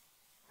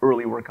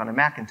early work on a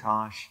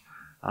Macintosh,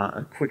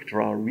 a quick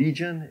draw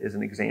region is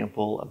an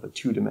example of a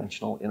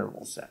two-dimensional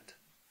interval set.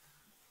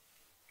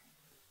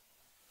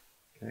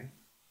 Okay.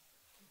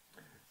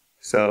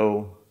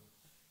 So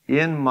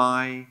in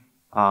my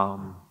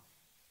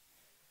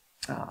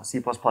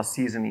C++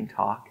 seasoning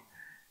talk,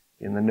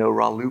 in the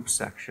no-raw loop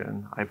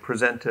section, I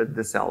presented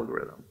this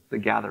algorithm, the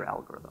gather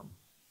algorithm,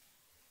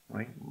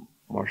 right?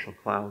 Marshall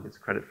Cloud gets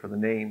credit for the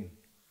name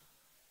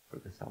for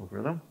this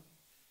algorithm,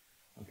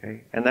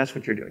 okay? And that's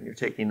what you're doing. You're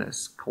taking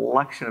this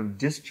collection of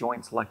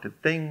disjoint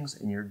selected things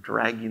and you're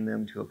dragging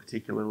them to a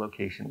particular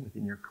location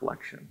within your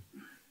collection.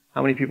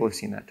 How many people have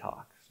seen that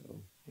talk? So,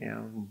 yeah,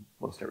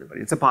 most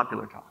everybody. It's a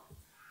popular talk,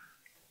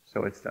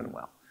 so it's done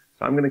well.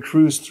 So I'm going to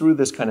cruise through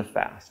this kind of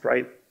fast,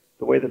 right?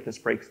 The way that this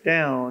breaks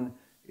down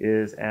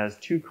is as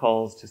two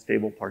calls to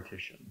stable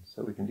partition.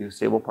 So we can do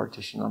stable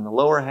partition on the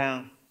lower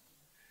half,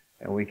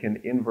 and we can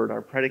invert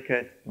our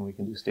predicate, and we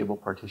can do stable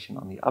partition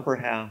on the upper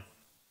half,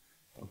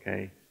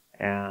 okay?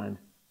 And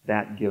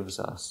that gives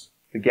us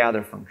the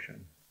gather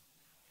function,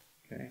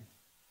 okay?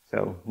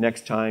 So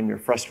next time you're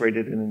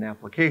frustrated in an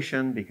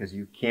application because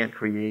you can't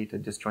create a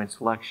disjoint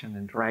selection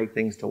and drag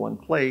things to one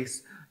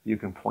place, you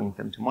can point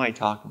them to my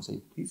talk and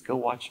say, please go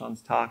watch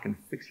Sean's talk and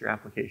fix your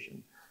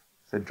application.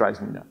 So it drives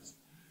me nuts.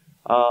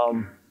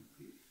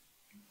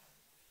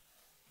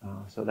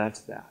 So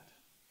that's that.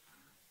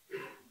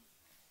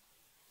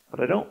 But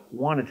I don't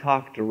want to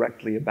talk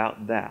directly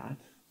about that,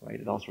 right?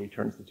 It also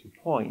returns the 2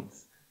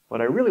 points.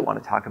 What I really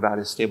want to talk about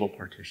is stable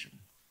partition.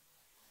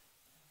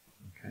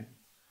 Okay?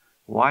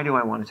 Why do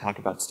I want to talk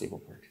about stable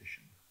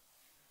partition?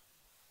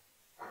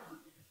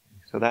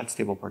 So that's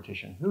stable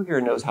partition. Who here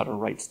knows how to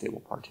write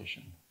stable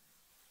partition?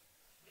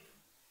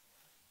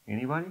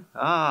 Anybody?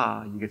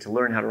 Ah, you get to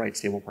learn how to write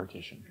stable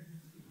partition.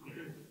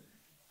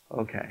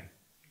 Okay.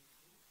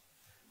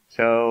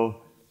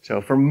 So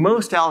for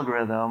most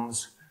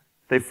algorithms,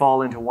 they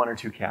fall into one or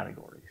two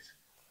categories,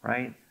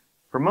 right?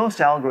 For most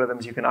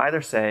algorithms, you can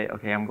either say,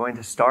 okay, I'm going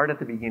to start at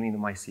the beginning of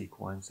my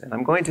sequence, and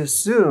I'm going to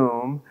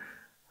assume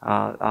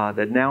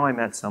that now I'm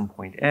at some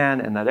point n,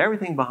 and that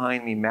everything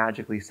behind me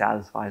magically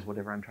satisfies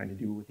whatever I'm trying to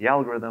do with the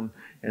algorithm.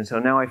 And so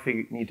now I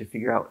need to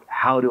figure out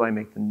how do I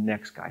make the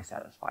next guy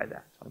satisfy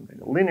that. So I'm going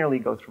to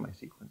linearly go through my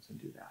sequence and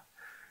do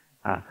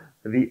that.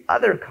 The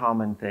other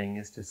common thing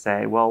is to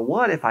say, well,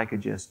 what if I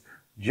could just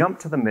jump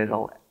to the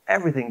middle,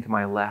 everything to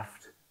my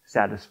left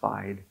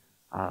satisfied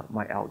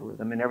my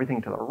algorithm, and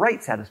everything to the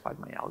right satisfied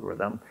my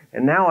algorithm.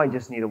 And now I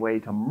just need a way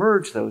to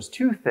merge those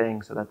two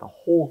things so that the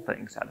whole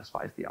thing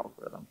satisfies the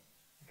algorithm.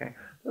 Okay?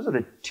 Those are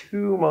the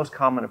two most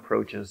common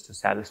approaches to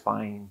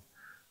satisfying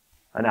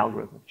an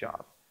algorithmic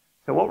job.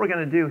 So what we're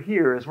going to do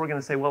here is we're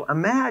going to say, well,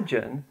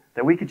 imagine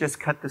that we could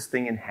just cut this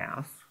thing in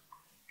half,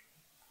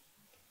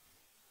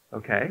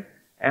 okay,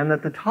 and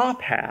that the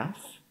top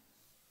half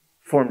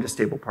formed a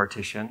stable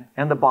partition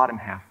and the bottom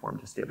half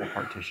formed a stable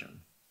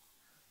partition.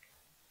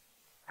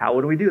 How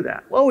would we do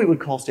that? Well, we would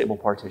call stable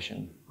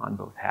partition on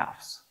both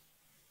halves.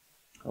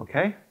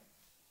 Okay?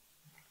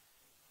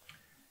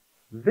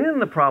 Then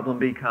the problem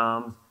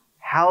becomes,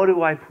 how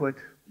do I put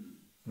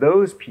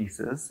those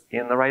pieces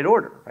in the right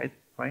order,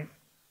 right?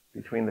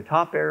 Between the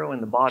top arrow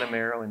and the bottom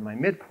arrow and my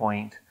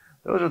midpoint,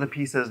 those are the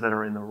pieces that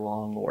are in the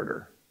wrong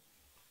order,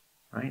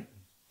 right?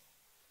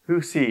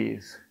 Who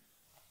sees?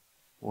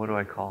 What do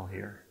I call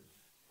here?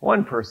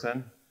 One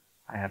person,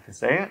 I have to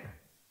say it.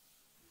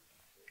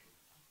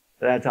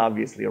 That's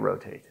obviously a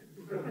rotate.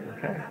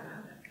 Okay?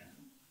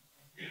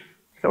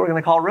 So we're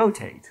going to call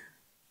rotate.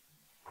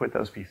 Put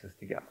those pieces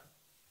together.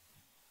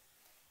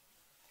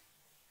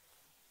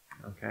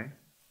 Okay?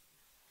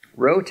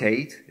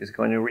 Rotate is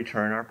going to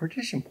return our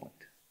partition point,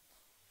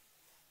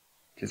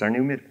 which is our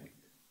new midpoint.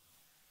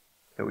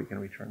 So we can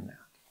return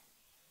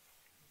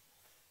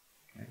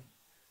that. Okay?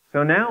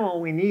 So now all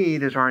we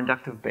need is our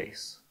inductive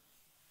base.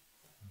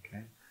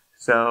 Okay?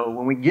 So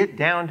when we get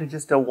down to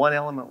just a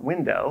one-element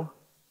window,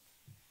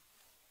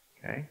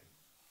 okay,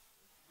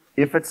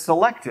 if it's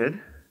selected,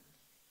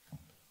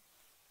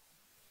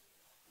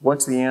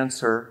 what's the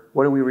answer?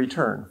 What do we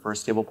return for a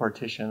stable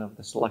partition of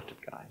the selected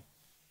guy?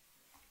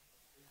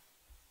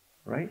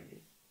 Right?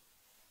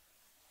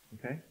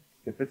 Okay?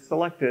 If it's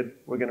selected,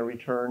 we're going to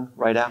return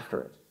right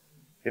after it.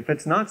 If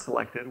it's not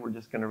selected, we're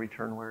just going to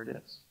return where it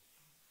is.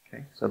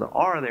 Okay? So the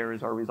R there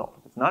is our result.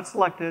 If it's not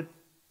selected,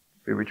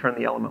 we return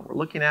the element we're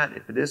looking at.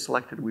 If it is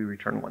selected, we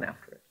return one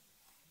after it.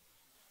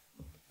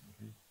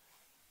 Okay?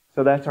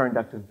 So that's our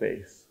inductive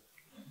base.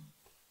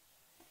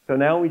 So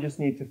now we just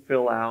need to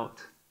fill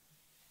out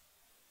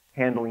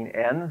handling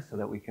n so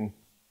that we can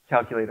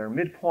calculate our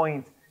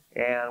midpoint,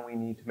 and we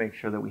need to make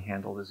sure that we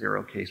handle the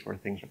zero case where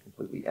things are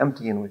completely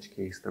empty, in which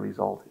case the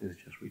result is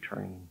just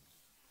returning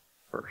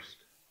first.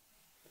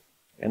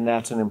 And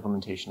that's an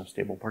implementation of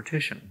stable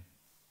partition.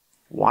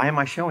 Why am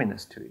I showing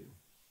this to you?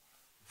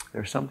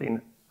 There's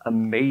something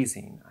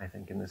amazing, I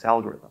think, in this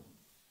algorithm.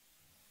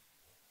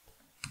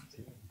 Let's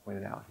see if I can point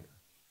it out here.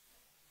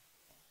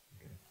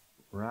 Okay.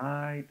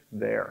 Right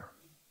there.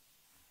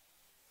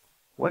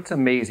 What's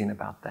amazing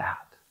about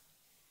that?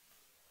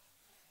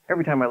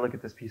 Every time I look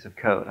at this piece of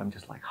code, I'm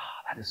just like,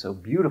 oh, that is so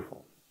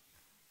beautiful.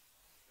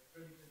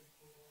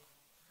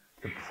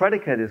 The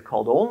predicate is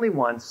called only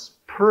once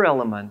per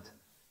element,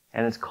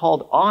 and it's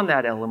called on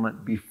that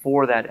element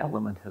before that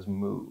element has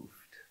moved.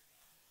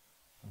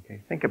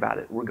 Okay, think about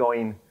it. We're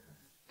going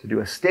to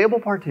do a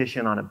stable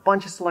partition on a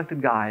bunch of selected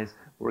guys.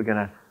 We're going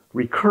to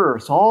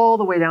recurse all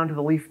the way down to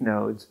the leaf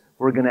nodes.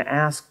 We're going to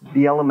ask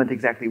the element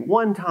exactly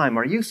one time,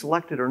 are you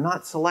selected or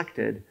not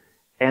selected?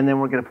 And then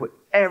we're going to put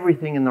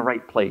everything in the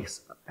right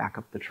place back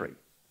up the tree.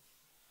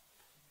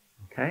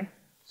 Okay?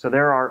 So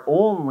there are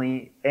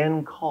only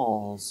n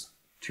calls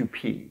to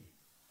P.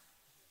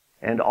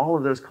 And all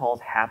of those calls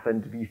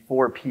happened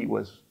before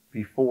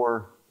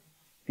before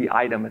the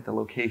item at the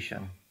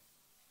location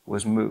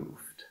was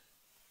moved.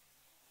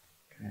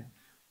 Okay?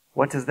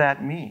 What does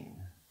that mean?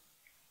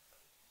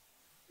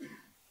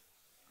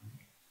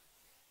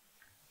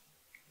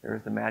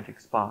 There's the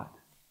magic spot.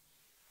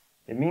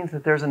 It means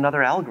that there's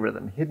another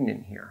algorithm hidden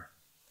in here,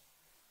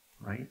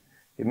 right?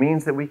 It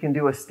means that we can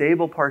do a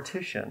stable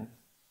partition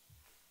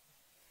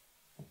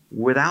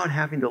without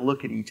having to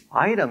look at each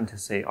item to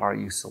say, are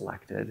you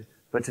selected,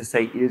 but to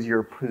say, is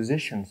your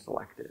position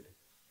selected?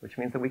 Which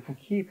means that we can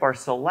keep our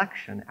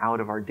selection out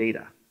of our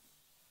data.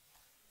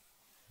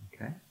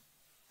 Okay?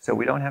 So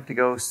we don't have to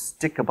go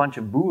stick a bunch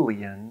of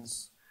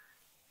Booleans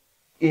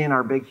in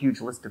our big,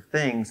 huge list of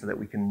things so that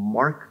we can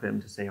mark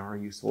them to say, are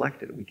you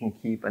selected? We can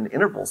keep an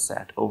interval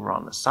set over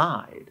on the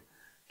side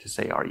to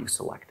say, are you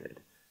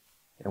selected?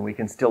 And we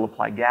can still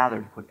apply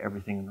gather to put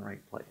everything in the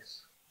right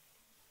place.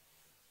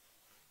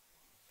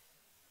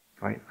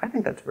 Right? I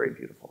think that's very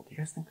beautiful. Do you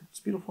guys think that's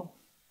beautiful?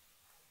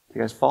 Do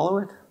you guys follow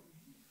it?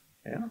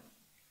 Yeah?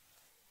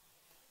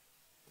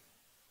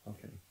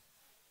 Okay.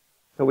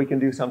 So we can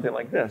do something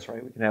like this,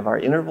 right? We can have our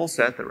interval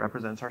set that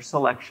represents our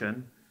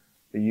selection.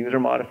 The user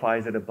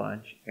modifies it a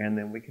bunch, and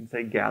then we can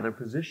say gather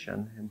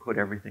position and put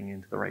everything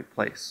into the right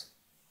place.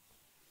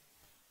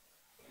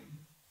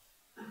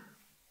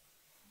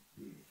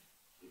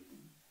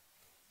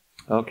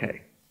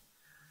 Okay.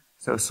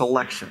 So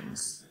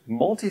selections.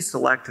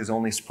 Multi-select is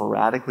only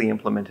sporadically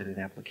implemented in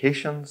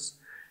applications.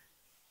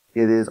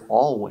 It is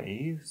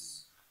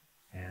always,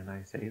 and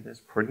I say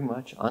this pretty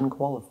much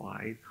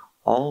unqualified,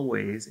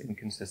 always and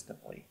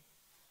consistently.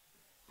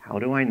 How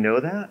do I know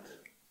that?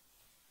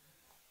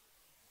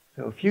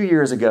 So a few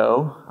years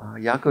ago,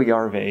 Jaakko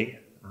Järve,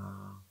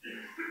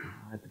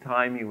 At the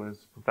time, he was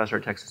a professor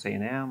at Texas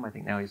A&M. I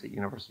think now he's at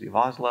University of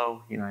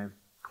Oslo. He and I have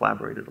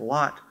collaborated a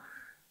lot.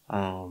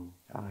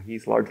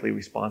 He's largely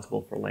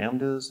responsible for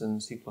lambdas in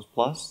C++,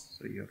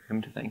 so you have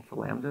him to thank for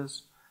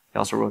lambdas. He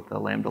also wrote the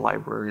lambda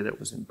library that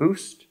was in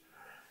Boost.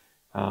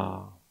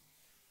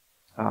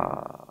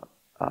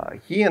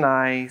 He and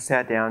I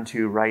sat down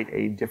to write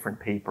a different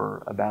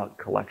paper about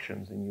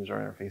collections and user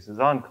interfaces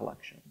on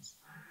collections.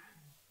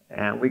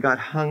 And we got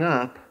hung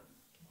up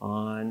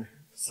on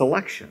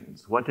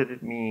selections. What did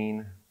it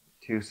mean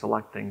to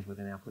select things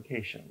within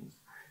applications?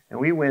 And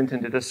we went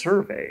and did a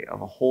survey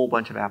of a whole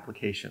bunch of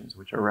applications,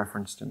 which are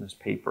referenced in this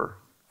paper.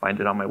 Find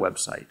it on my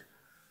website.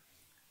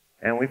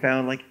 And we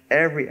found like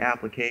every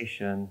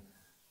application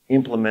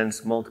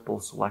implements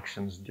multiple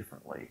selections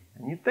differently.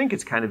 And you'd think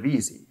it's kind of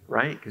easy,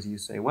 right? Because you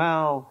say,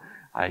 well,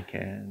 I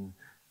can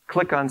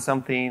click on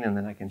something and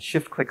then I can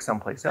shift click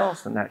someplace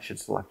else and that should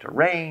select a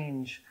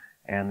range.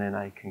 And then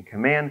I can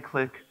command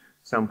click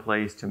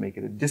someplace to make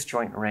it a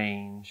disjoint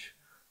range,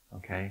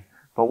 okay?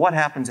 But what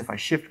happens if I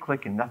shift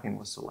click and nothing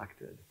was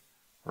selected,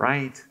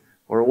 right?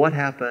 Or what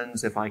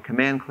happens if I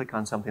command click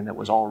on something that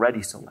was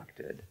already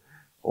selected?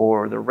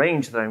 Or the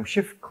range that I'm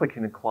shift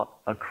clicking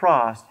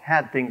across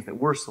had things that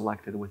were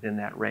selected within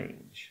that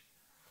range.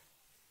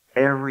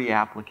 Every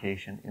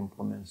application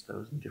implements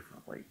those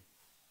differently,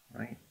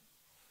 right?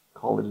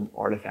 Call it an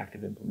artifact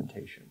of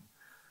implementation.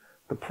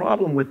 The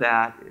problem with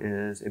that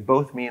is it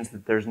both means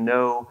that there's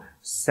no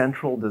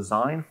central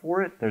design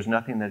for it. There's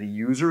nothing that a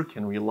user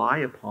can rely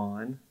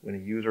upon when a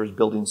user is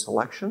building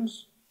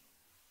selections.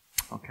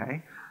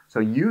 Okay? So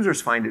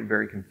users find it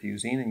very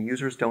confusing and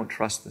users don't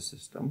trust the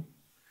system.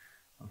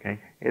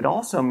 Okay? It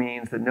also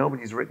means that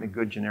nobody's written a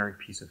good generic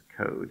piece of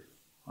code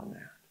on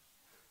that.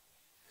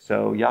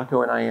 So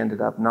Jaco and I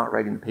ended up not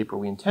writing the paper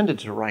we intended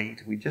to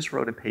write. We just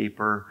wrote a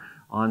paper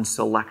on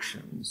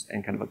selections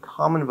and kind of a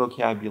common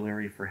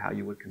vocabulary for how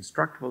you would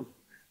construct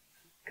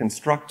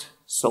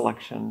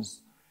selections.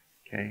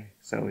 Okay,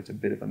 so it's a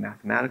bit of a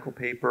mathematical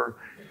paper,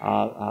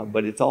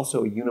 but it's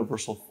also a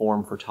universal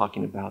form for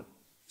talking about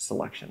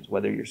selections,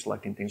 whether you're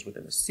selecting things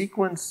within a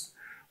sequence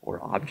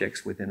or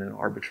objects within an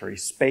arbitrary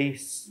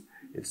space.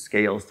 It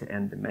scales to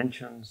n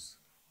dimensions,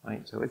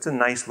 right? So it's a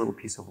nice little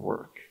piece of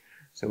work.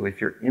 So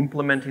if you're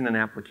implementing an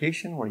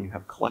application where you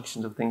have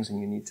collections of things and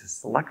you need to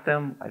select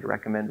them, I'd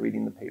recommend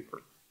reading the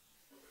paper.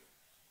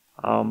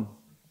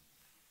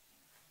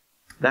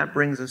 That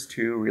brings us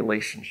to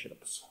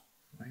relationships,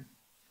 right?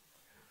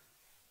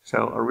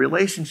 So a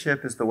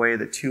relationship is the way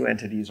that two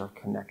entities are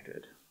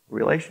connected.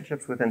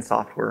 Relationships within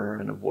software are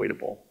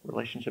unavoidable.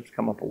 Relationships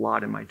come up a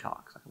lot in my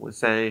talks. I would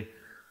say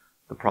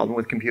the problem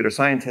with computer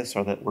scientists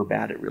are that we're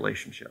bad at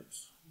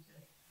relationships,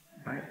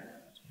 right?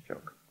 That's a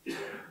joke.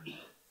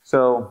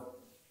 So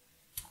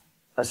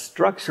a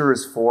structure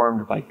is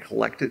formed by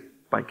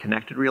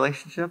connected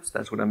relationships.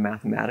 That's what a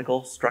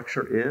mathematical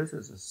structure is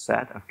a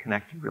set of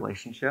connected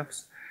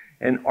relationships.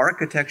 And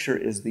architecture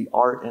is the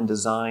art and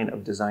design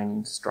of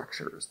designing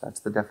structures. That's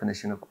the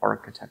definition of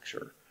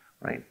architecture,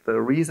 right? The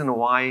reason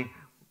why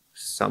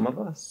some of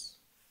us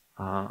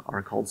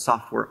are called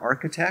software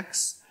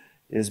architects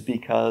is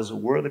because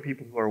we're the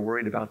people who are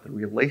worried about the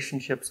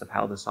relationships of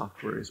how the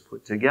software is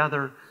put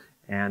together,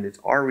 and it's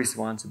our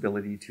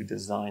responsibility to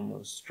design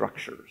those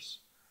structures.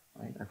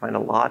 Right? I find a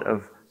lot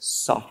of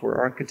software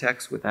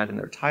architects with that in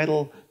their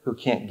title who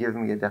can't give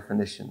me a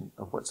definition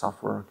of what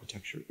software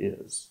architecture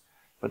is.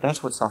 But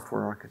that's what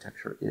software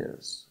architecture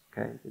is.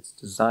 Okay? It's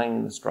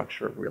designing the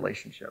structure of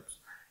relationships,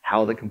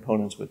 how the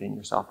components within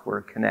your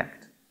software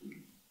connect.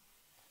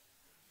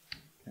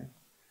 Okay?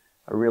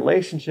 A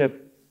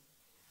relationship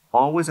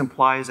always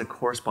implies a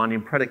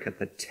corresponding predicate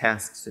that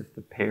tests if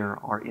the pair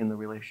are in the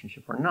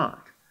relationship or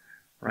not.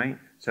 Right?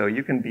 So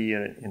you can be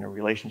in a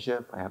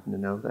relationship. I happen to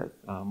know that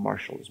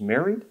Marshall is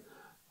married.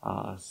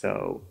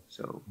 So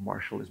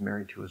Marshall is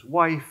married to his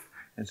wife,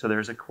 and so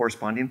there's a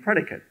corresponding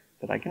predicate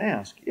that I can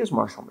ask, is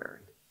Marshall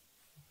married?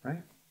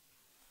 Right?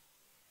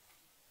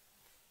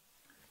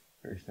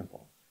 Very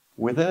simple.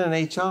 Within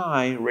an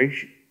HI,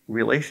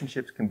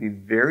 relationships can be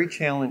very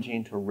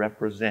challenging to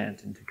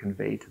represent and to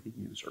convey to the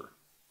user.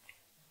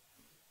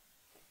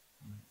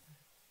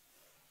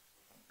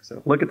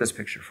 So look at this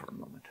picture for a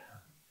moment.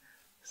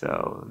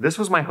 So this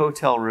was my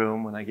hotel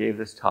room when I gave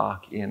this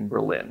talk in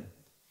Berlin.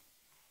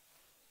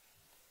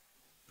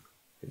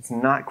 It's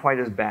not quite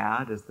as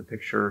bad as the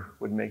picture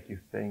would make you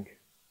think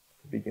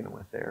to begin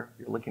with there.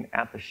 You're looking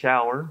at the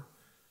shower,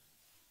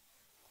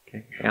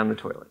 okay, and the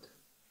toilet.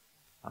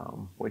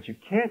 What you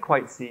can't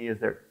quite see is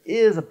there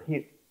is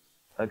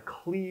a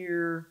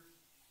clear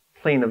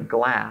plane of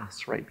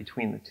glass right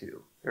between the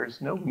two. There's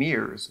no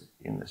mirrors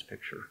in this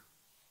picture.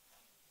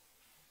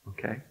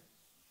 Okay?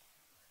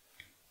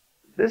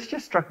 This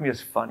just struck me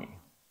as funny.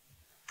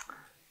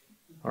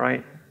 All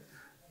right?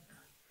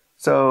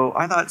 So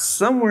I thought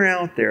somewhere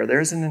out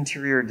there's an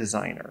interior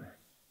designer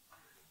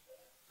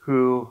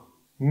who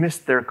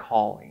missed their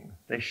calling.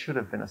 They should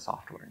have been a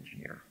software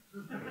engineer.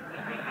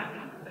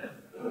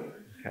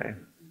 Okay?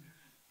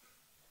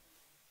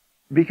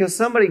 Because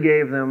somebody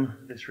gave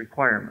them this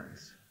requirement.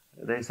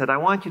 they said, I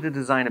want you to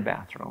design a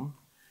bathroom,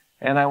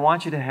 and I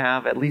want you to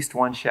have at least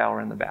one shower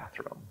in the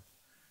bathroom.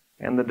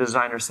 And the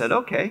designer said,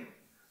 okay,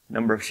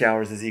 number of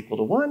showers is equal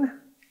to 1.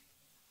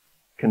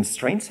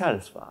 Constraint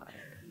satisfied.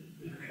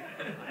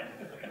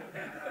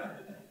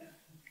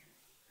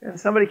 And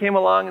somebody came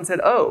along and said,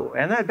 oh,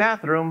 and that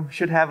bathroom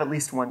should have at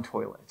least 1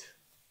 toilet.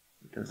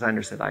 The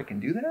designer said, I can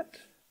do that.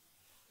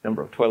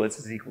 Number of toilets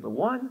is equal to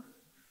 1.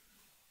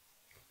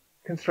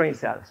 Constraint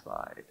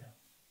satisfied.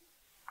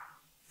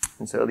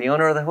 And so the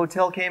owner of the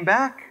hotel came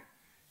back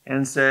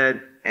and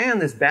said,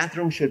 and this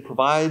bathroom should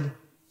provide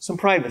some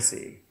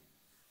privacy.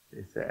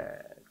 They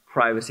said,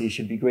 privacy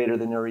should be greater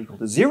than or equal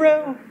to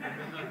 0.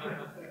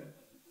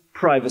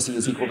 Privacy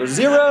is equal to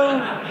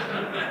 0.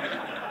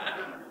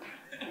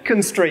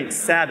 Constraint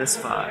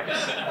satisfied.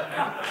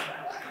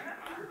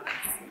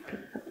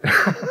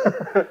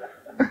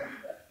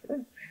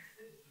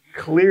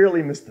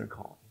 Clearly missed their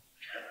call.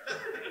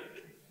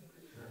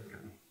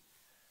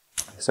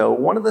 So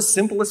one of the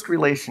simplest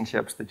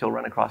relationships that you'll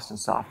run across in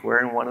software,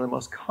 and one of the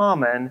most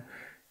common,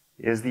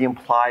 is the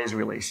implies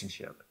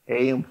relationship.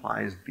 A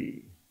implies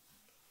B.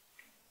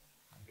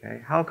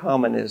 Okay, how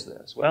common is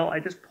this? Well, I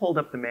just pulled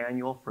up the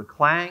manual for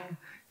Clang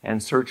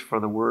and searched for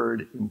the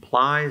word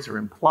implies or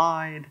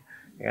implied,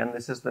 and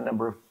this is the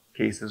number of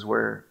cases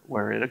where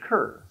it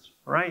occurs,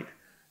 right?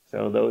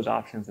 So those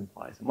options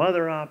imply some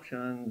other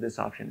option. This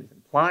option is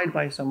implied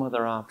by some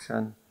other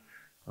option.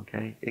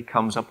 Okay, it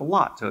comes up a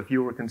lot. So if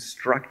you were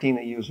constructing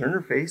a user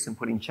interface and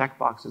putting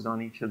checkboxes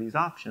on each of these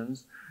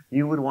options,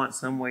 you would want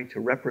some way to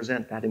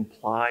represent that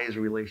implies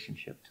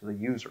relationship to the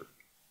user.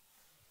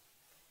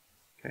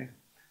 Okay,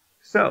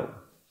 so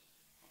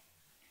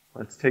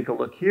let's take a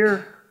look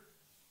here.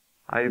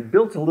 I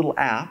built a little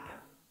app.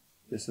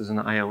 This is an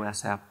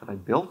iOS app that I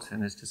built,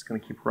 and it's just going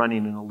to keep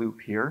running in a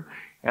loop here.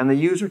 And the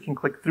user can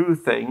click through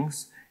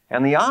things,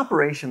 and the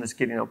operation that's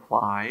getting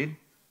applied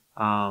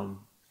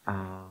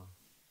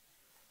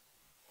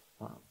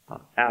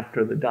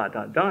after the ...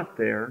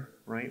 there,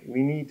 right,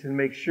 we need to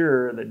make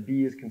sure that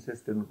B is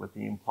consistent with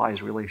the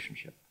implies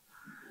relationship.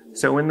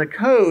 So in the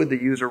code,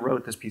 the user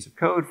wrote this piece of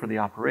code for the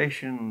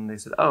operation, and they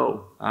said,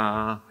 oh,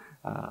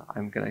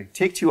 I'm going to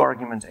take 2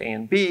 arguments, A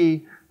and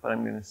B, but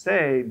I'm going to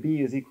say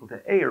B is equal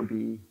to A or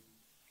B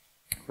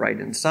right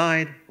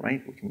inside,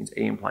 right, which means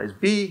A implies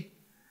B.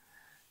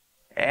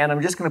 And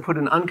I'm just going to put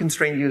an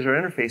unconstrained user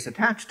interface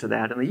attached to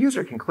that, and the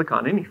user can click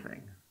on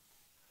anything.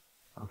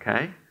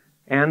 Okay?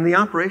 And the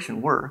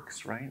operation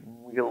works, right?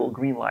 We get a little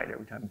green light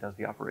every time it does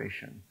the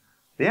operation.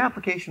 The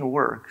application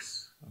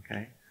works,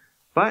 okay?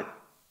 But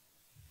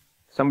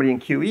somebody in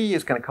QE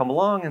is going to come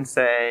along and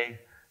say,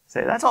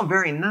 that's all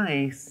very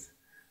nice,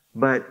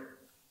 but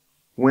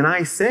when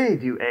I say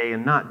do A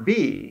and not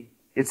B,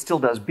 it still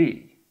does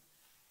B,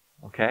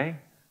 okay?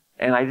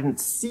 And I didn't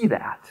see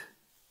that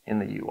in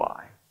the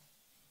UI,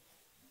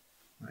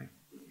 right?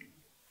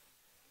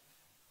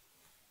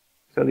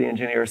 So the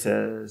engineer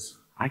says,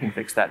 I can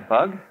fix that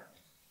bug.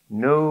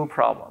 No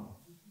problem.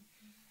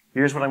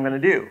 Here's what I'm going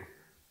to do.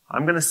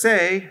 I'm going to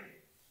say,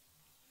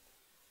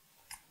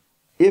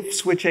 if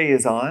switch A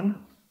is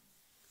on,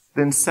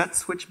 then set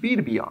switch B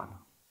to be on.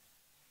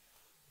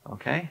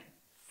 Okay?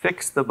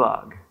 Fix the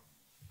bug.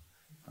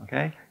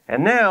 Okay?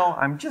 And now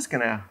I'm just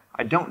going to,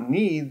 I don't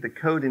need the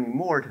code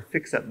anymore to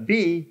fix up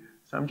B,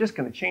 so I'm just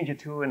going to change it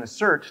to an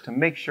assert to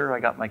make sure I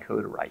got my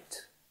code right.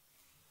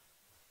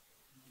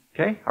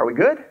 Okay? Are we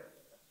good?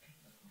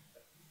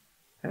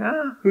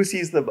 Yeah? Who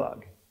sees the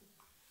bug?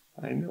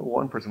 I know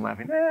one person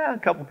laughing. A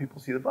couple people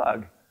see the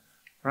bug,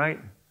 right?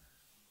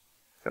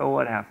 So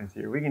what happens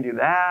here? We can do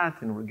that,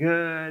 and we're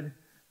good.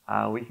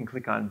 We can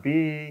click on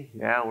B.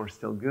 Yeah, we're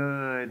still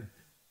good.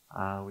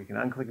 We can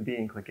unclick B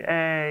and click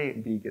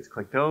A. B gets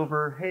clicked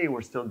over. Hey,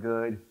 we're still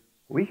good.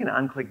 We can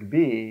unclick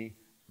B.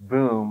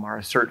 Boom, our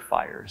assert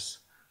fires.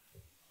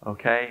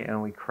 Okay,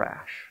 and we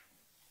crash.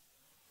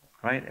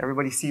 Right?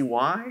 Everybody see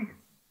why?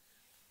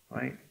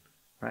 Right?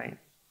 Right?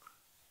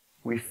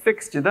 We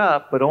fixed it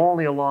up, but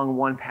only along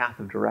one path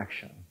of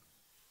direction.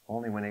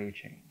 Only when A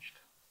changed.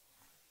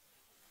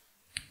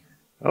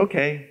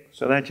 Okay,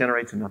 so that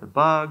generates another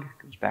bug.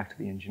 Goes back to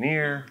the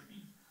engineer.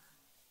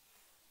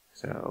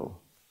 So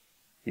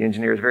the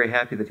engineer is very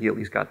happy that he at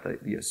least got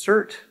the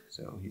assert.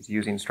 So he's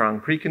using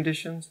strong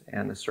preconditions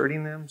and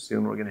asserting them.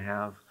 Soon we're going to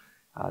have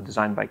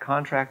design by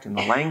contract in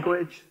the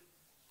language.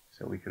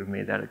 So we could have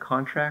made that a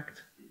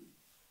contract.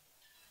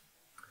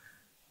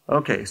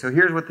 Okay, so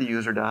here's what the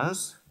user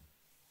does.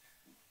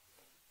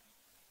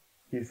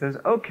 He says,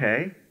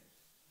 okay,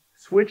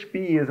 switch B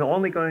is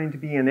only going to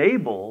be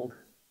enabled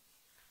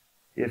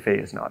if A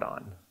is not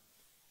on.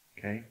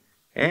 Okay?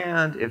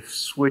 And if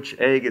switch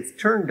A gets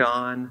turned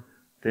on,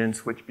 then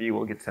switch B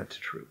will get set to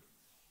true.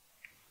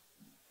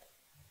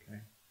 Okay?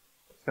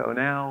 So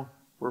now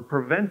we're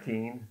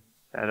preventing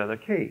that other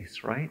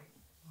case, right?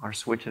 Our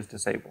switch is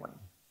disabling.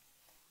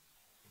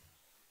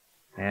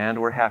 And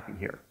we're happy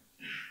here.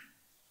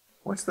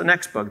 What's the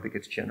next bug that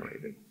gets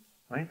generated?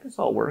 Right? This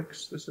all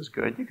works. This is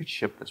good. You could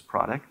ship this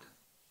product.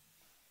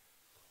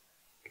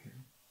 Okay.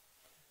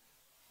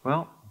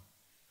 Well,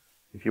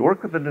 If you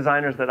work with the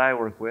designers that I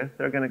work with,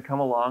 they're going to come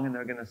along and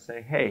they're going to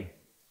say, hey,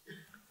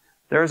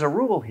 there's a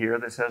rule here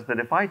that says that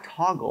if I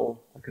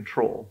toggle a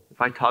control,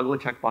 if I toggle a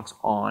checkbox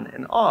on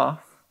and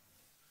off,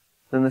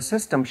 then the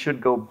system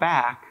should go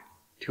back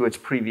to its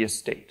previous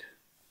state.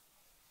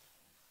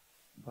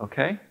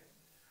 Okay?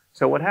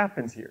 So what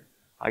happens here?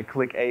 I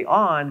click A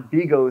on,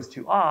 B goes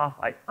to off,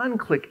 I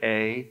unclick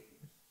A,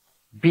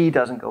 B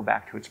doesn't go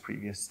back to its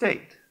previous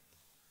state.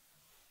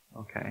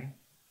 Okay?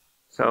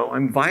 So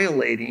I'm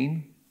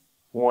violating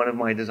one of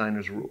my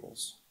designer's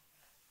rules.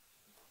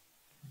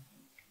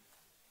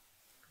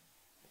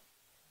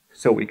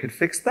 So we could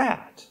fix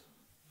that.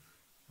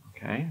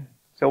 Okay?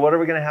 So what are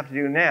we going to have to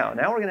do now?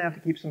 Now we're going to have to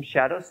keep some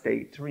shadow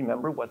state to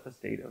remember what the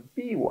state of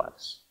B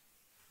was.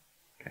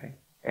 Okay?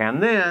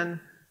 And then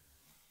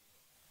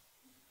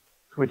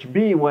switch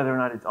B, whether or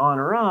not it's on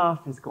or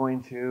off, is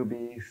going to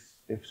be,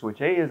 if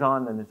switch A is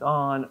on, then it's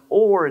on,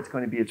 or it's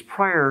going to be its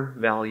prior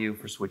value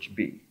for switch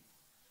B.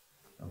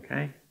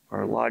 Okay? For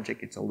our logic,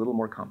 it's a little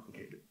more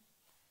complicated.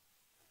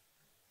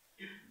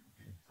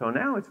 So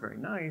now it's very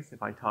nice.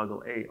 If I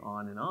toggle A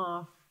on and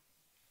off,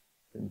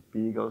 then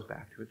B goes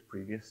back to its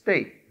previous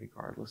state,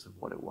 regardless of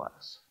what it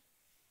was.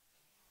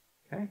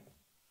 Okay?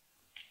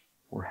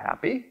 We're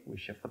happy. We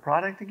shift the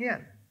product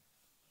again.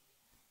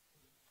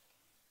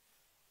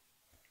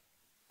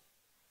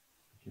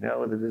 You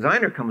know, the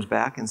designer comes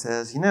back and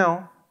says, you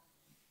know,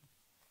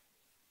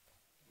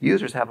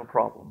 users have a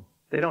problem.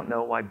 They don't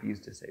know why B is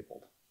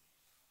disabled.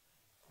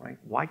 Right?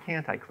 Why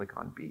can't I click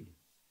on B?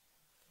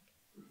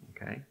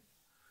 Okay?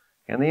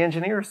 And the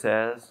engineer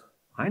says,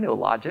 I know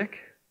logic.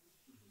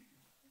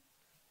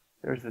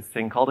 There's this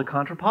thing called a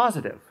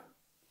contrapositive.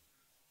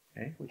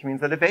 Okay? Which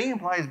means that if A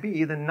implies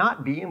B, then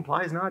not B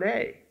implies not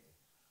A.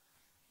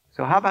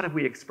 So how about if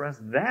we express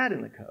that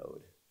in the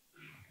code?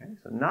 Okay?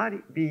 So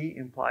not B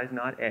implies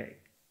not A.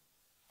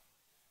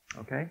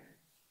 Okay?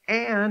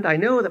 And I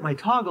know that my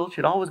toggle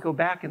should always go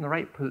back in the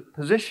right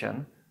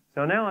position.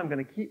 So now I'm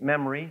going to keep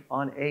memory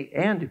on A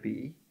and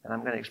B, and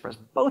I'm going to express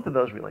both of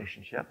those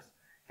relationships,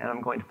 and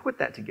I'm going to put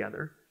that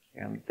together,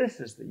 and this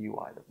is the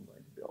UI that I'm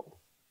going to build.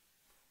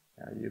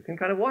 Now you can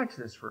kind of watch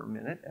this for a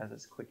minute as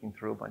it's clicking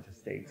through a bunch of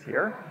states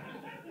here.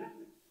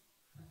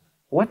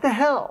 What the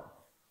hell?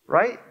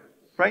 Right?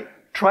 Right?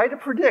 Try to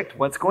predict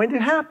what's going to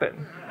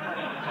happen.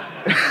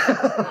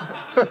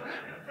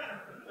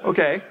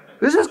 Okay.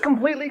 This is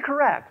completely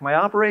correct. My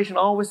operation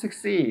always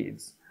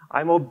succeeds.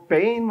 I'm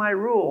obeying my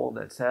rule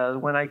that says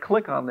when I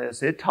click on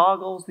this, it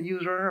toggles the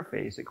user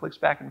interface. It clicks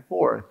back and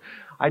forth.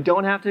 I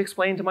don't have to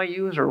explain to my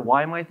user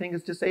why my thing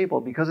is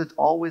disabled because it's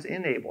always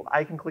enabled.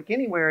 I can click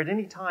anywhere at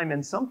any time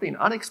and something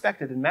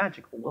unexpected and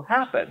magical will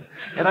happen.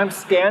 And I'm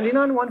standing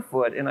on one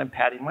foot and I'm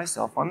patting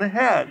myself on the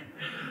head.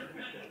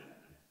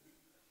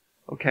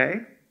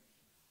 Okay?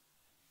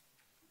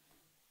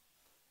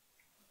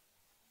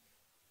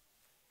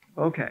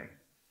 Okay.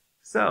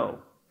 So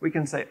we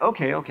can say,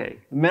 okay,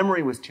 the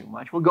memory was too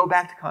much. We'll go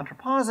back to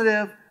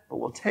contrapositive, but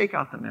we'll take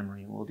out the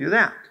memory and we'll do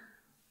that.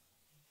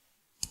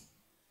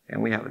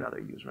 And we have another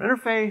user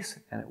interface,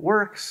 and it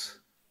works.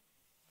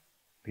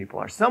 People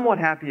are somewhat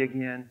happy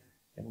again,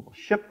 and we'll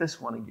ship this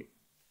one again.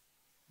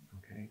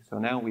 Okay, so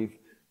now we've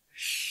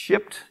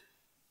shipped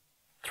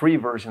 3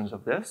 versions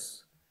of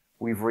this.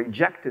 We've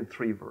rejected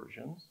 3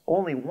 versions.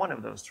 Only one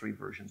of those 3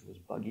 versions was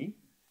buggy.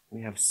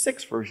 We have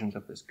 6 versions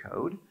of this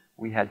code.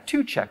 We had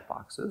 2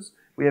 checkboxes.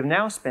 We have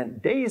now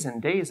spent days and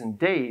days and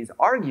days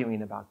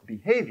arguing about the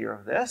behavior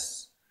of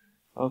this.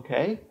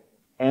 Okay?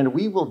 And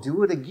we will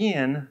do it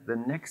again the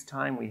next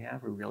time we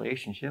have a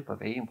relationship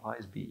of A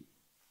implies B.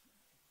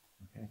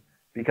 Okay?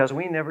 Because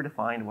we never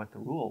defined what the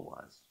rule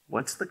was.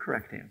 What's the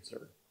correct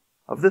answer?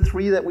 Of the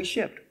 3 that we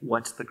shipped,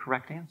 what's the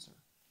correct answer?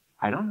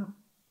 I don't know.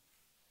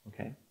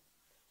 Okay?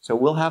 So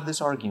we'll have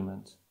this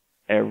argument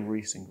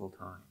every single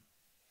time.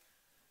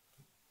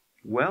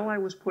 While I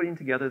was putting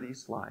together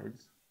these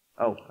slides,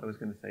 I was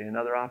going to say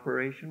another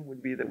operation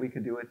would be that we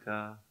could do it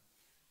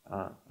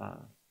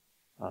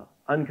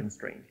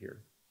unconstrained here.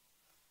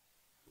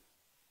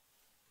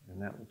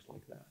 And that looks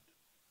like that.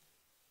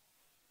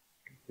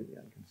 Completely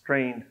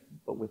unconstrained,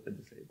 but with the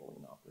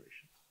disabling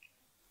operations.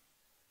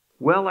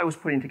 While I was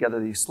putting together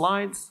these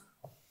slides,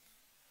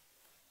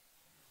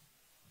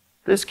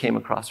 this came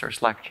across our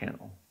Slack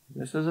channel.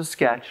 This is a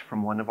sketch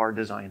from one of our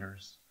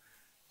designers.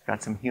 It's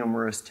got some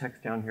humorous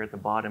text down here at the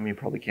bottom. You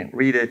probably can't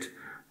read it.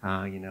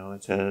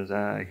 It says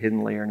a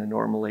hidden layer and a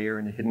normal layer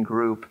and a hidden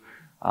group.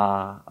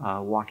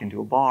 Walk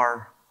into a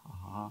bar.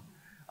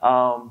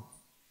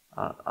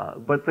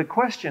 But the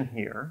question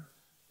here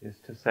is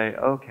to say,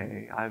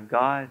 okay, I've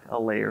got a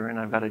layer and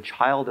I've got a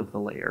child of the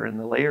layer, and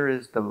the layer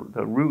is, the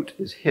root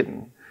is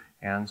hidden.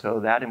 And so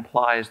that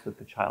implies that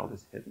the child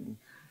is hidden.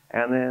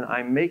 And then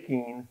I'm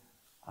making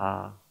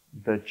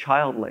the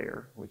child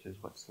layer, which is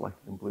what's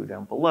selected in blue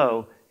down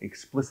below,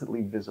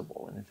 explicitly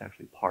visible, and it's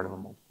actually part of a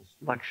multiple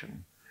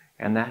selection.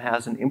 And that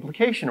has an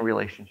implication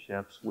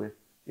relationships with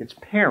its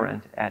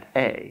parent at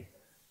A,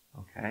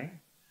 okay?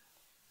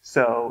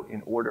 So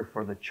in order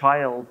for the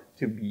child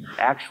to be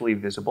actually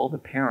visible, the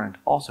parent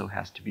also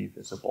has to be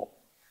visible.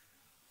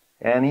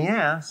 And he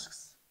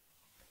asks,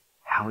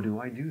 how do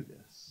I do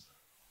this?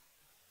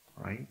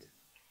 Right?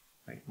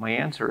 My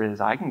answer is,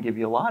 I can give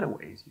you a lot of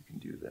ways you can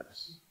do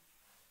this.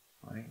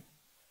 Right?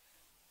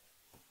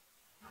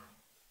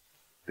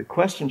 The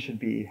question should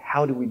be,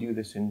 how do we do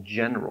this in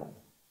general?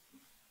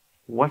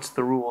 What's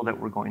the rule that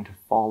we're going to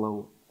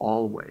follow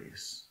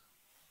always?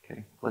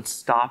 Okay, let's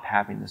stop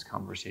having this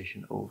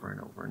conversation over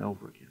and over and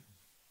over again.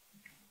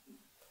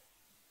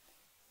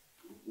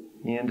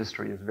 The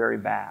industry is very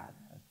bad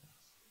at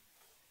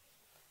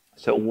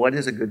this. So what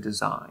is a good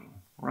design,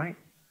 right?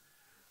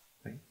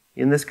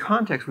 In this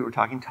context, we were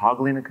talking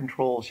toggling a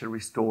control should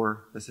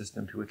restore the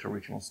system to its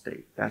original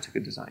state. That's a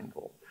good design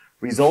goal.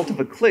 Result of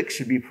a click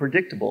should be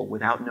predictable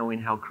without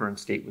knowing how current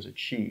state was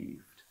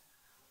achieved.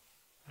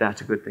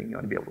 That's a good thing. You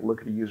ought to be able to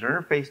look at a user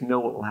interface, know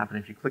what will happen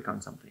if you click on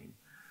something,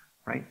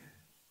 right?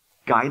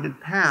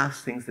 Guided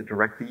paths, things that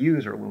direct the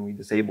user, when we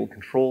disable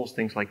controls,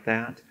 things like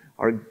that,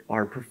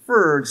 are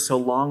preferred so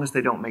long as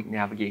they don't make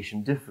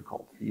navigation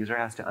difficult. The user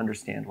has to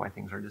understand why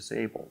things are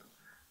disabled,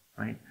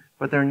 right?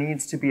 But there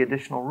needs to be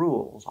additional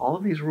rules. All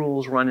of these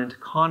rules run into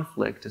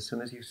conflict as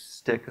soon as you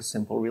stick a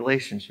simple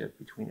relationship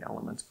between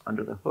elements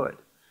under the hood,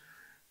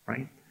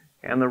 right?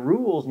 And the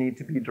rules need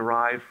to be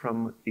derived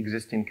from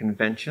existing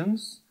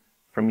conventions,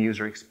 from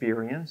user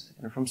experience,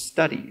 and from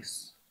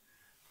studies,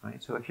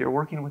 right? So if you're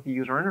working with a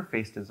user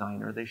interface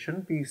designer, they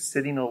shouldn't be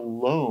sitting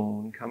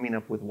alone coming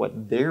up with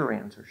what their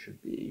answer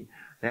should be.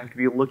 They have to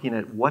be looking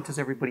at, what does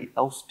everybody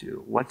else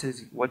do? What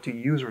do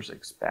users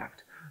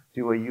expect?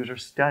 Do a user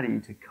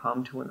study to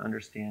come to an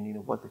understanding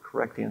of what the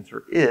correct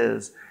answer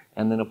is,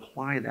 and then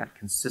apply that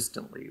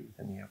consistently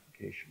within the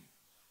application.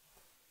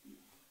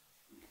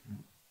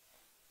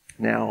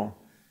 Now,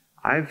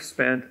 I've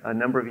spent a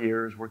number of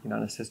years working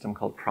on a system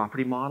called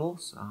property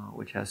models,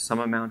 which has some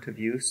amount of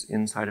use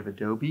inside of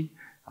Adobe.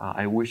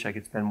 I wish I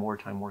could spend more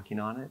time working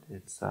on it.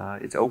 It's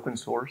open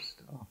sourced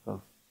off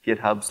of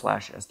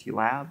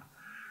GitHub/STLab.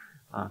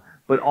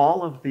 But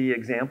all of the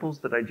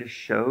examples that I just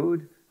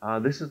showed,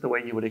 this is the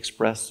way you would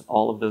express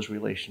all of those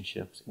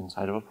relationships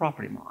inside of a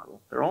property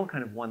model. They're all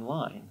kind of one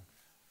line,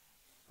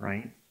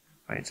 right?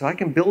 So I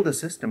can build a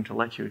system to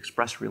let you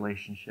express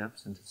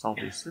relationships and to solve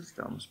these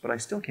systems, but I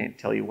still can't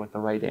tell you what the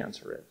right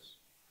answer is.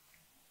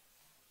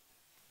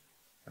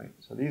 Right?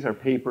 So these are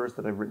papers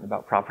that I've written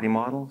about property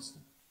models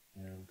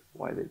and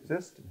why they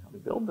exist and how to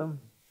build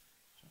them.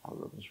 So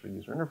algorithms for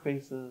user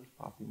interfaces,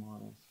 property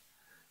models.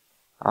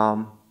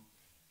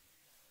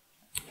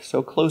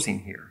 So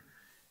closing here.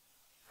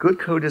 Good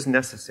code is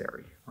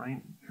necessary,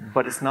 right?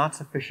 But it's not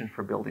sufficient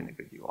for building a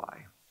good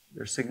UI.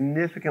 There's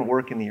significant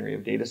work in the area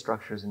of data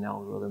structures and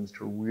algorithms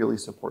to really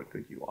support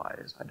good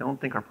UIs. I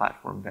don't think our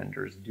platform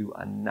vendors do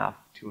enough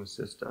to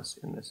assist us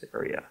in this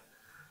area,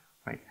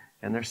 right?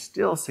 And there's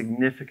still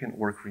significant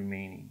work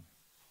remaining.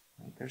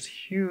 Right? There's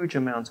huge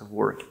amounts of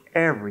work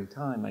every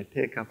time I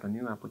pick up a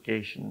new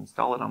application,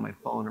 install it on my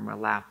phone or my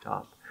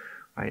laptop,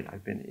 right?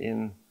 I've been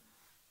in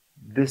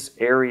this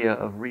area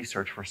of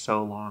research for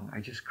so long, I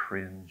just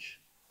cringe.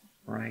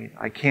 Right?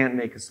 I can't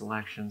make a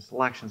selection.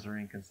 Selections are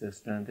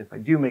inconsistent. If I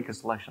do make a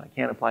selection, I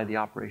can't apply the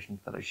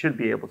operations that I should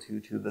be able to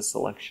the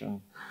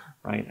selection.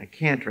 Right? I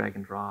can't drag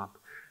and drop.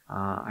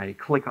 I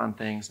click on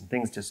things and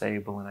things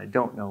disable and I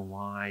don't know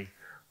why.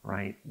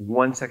 Right?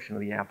 One section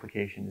of the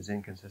application is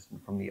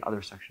inconsistent from the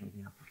other section of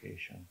the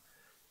application.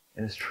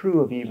 And it's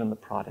true of even the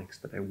products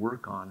that I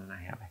work on and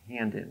I have a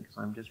hand in, because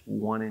I'm just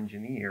one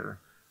engineer,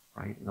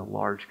 right, in a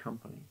large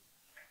company.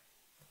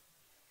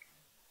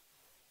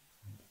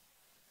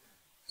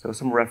 So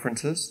some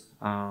references.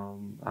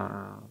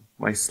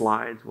 My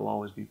slides will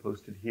always be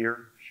posted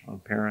here. Sean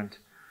Parent,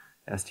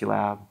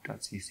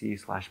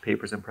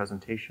 stlab.cc/papers and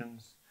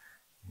presentations.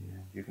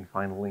 And you can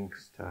find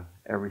links to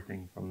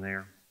everything from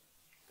there.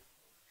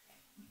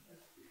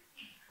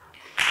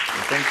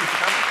 And thank you for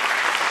coming.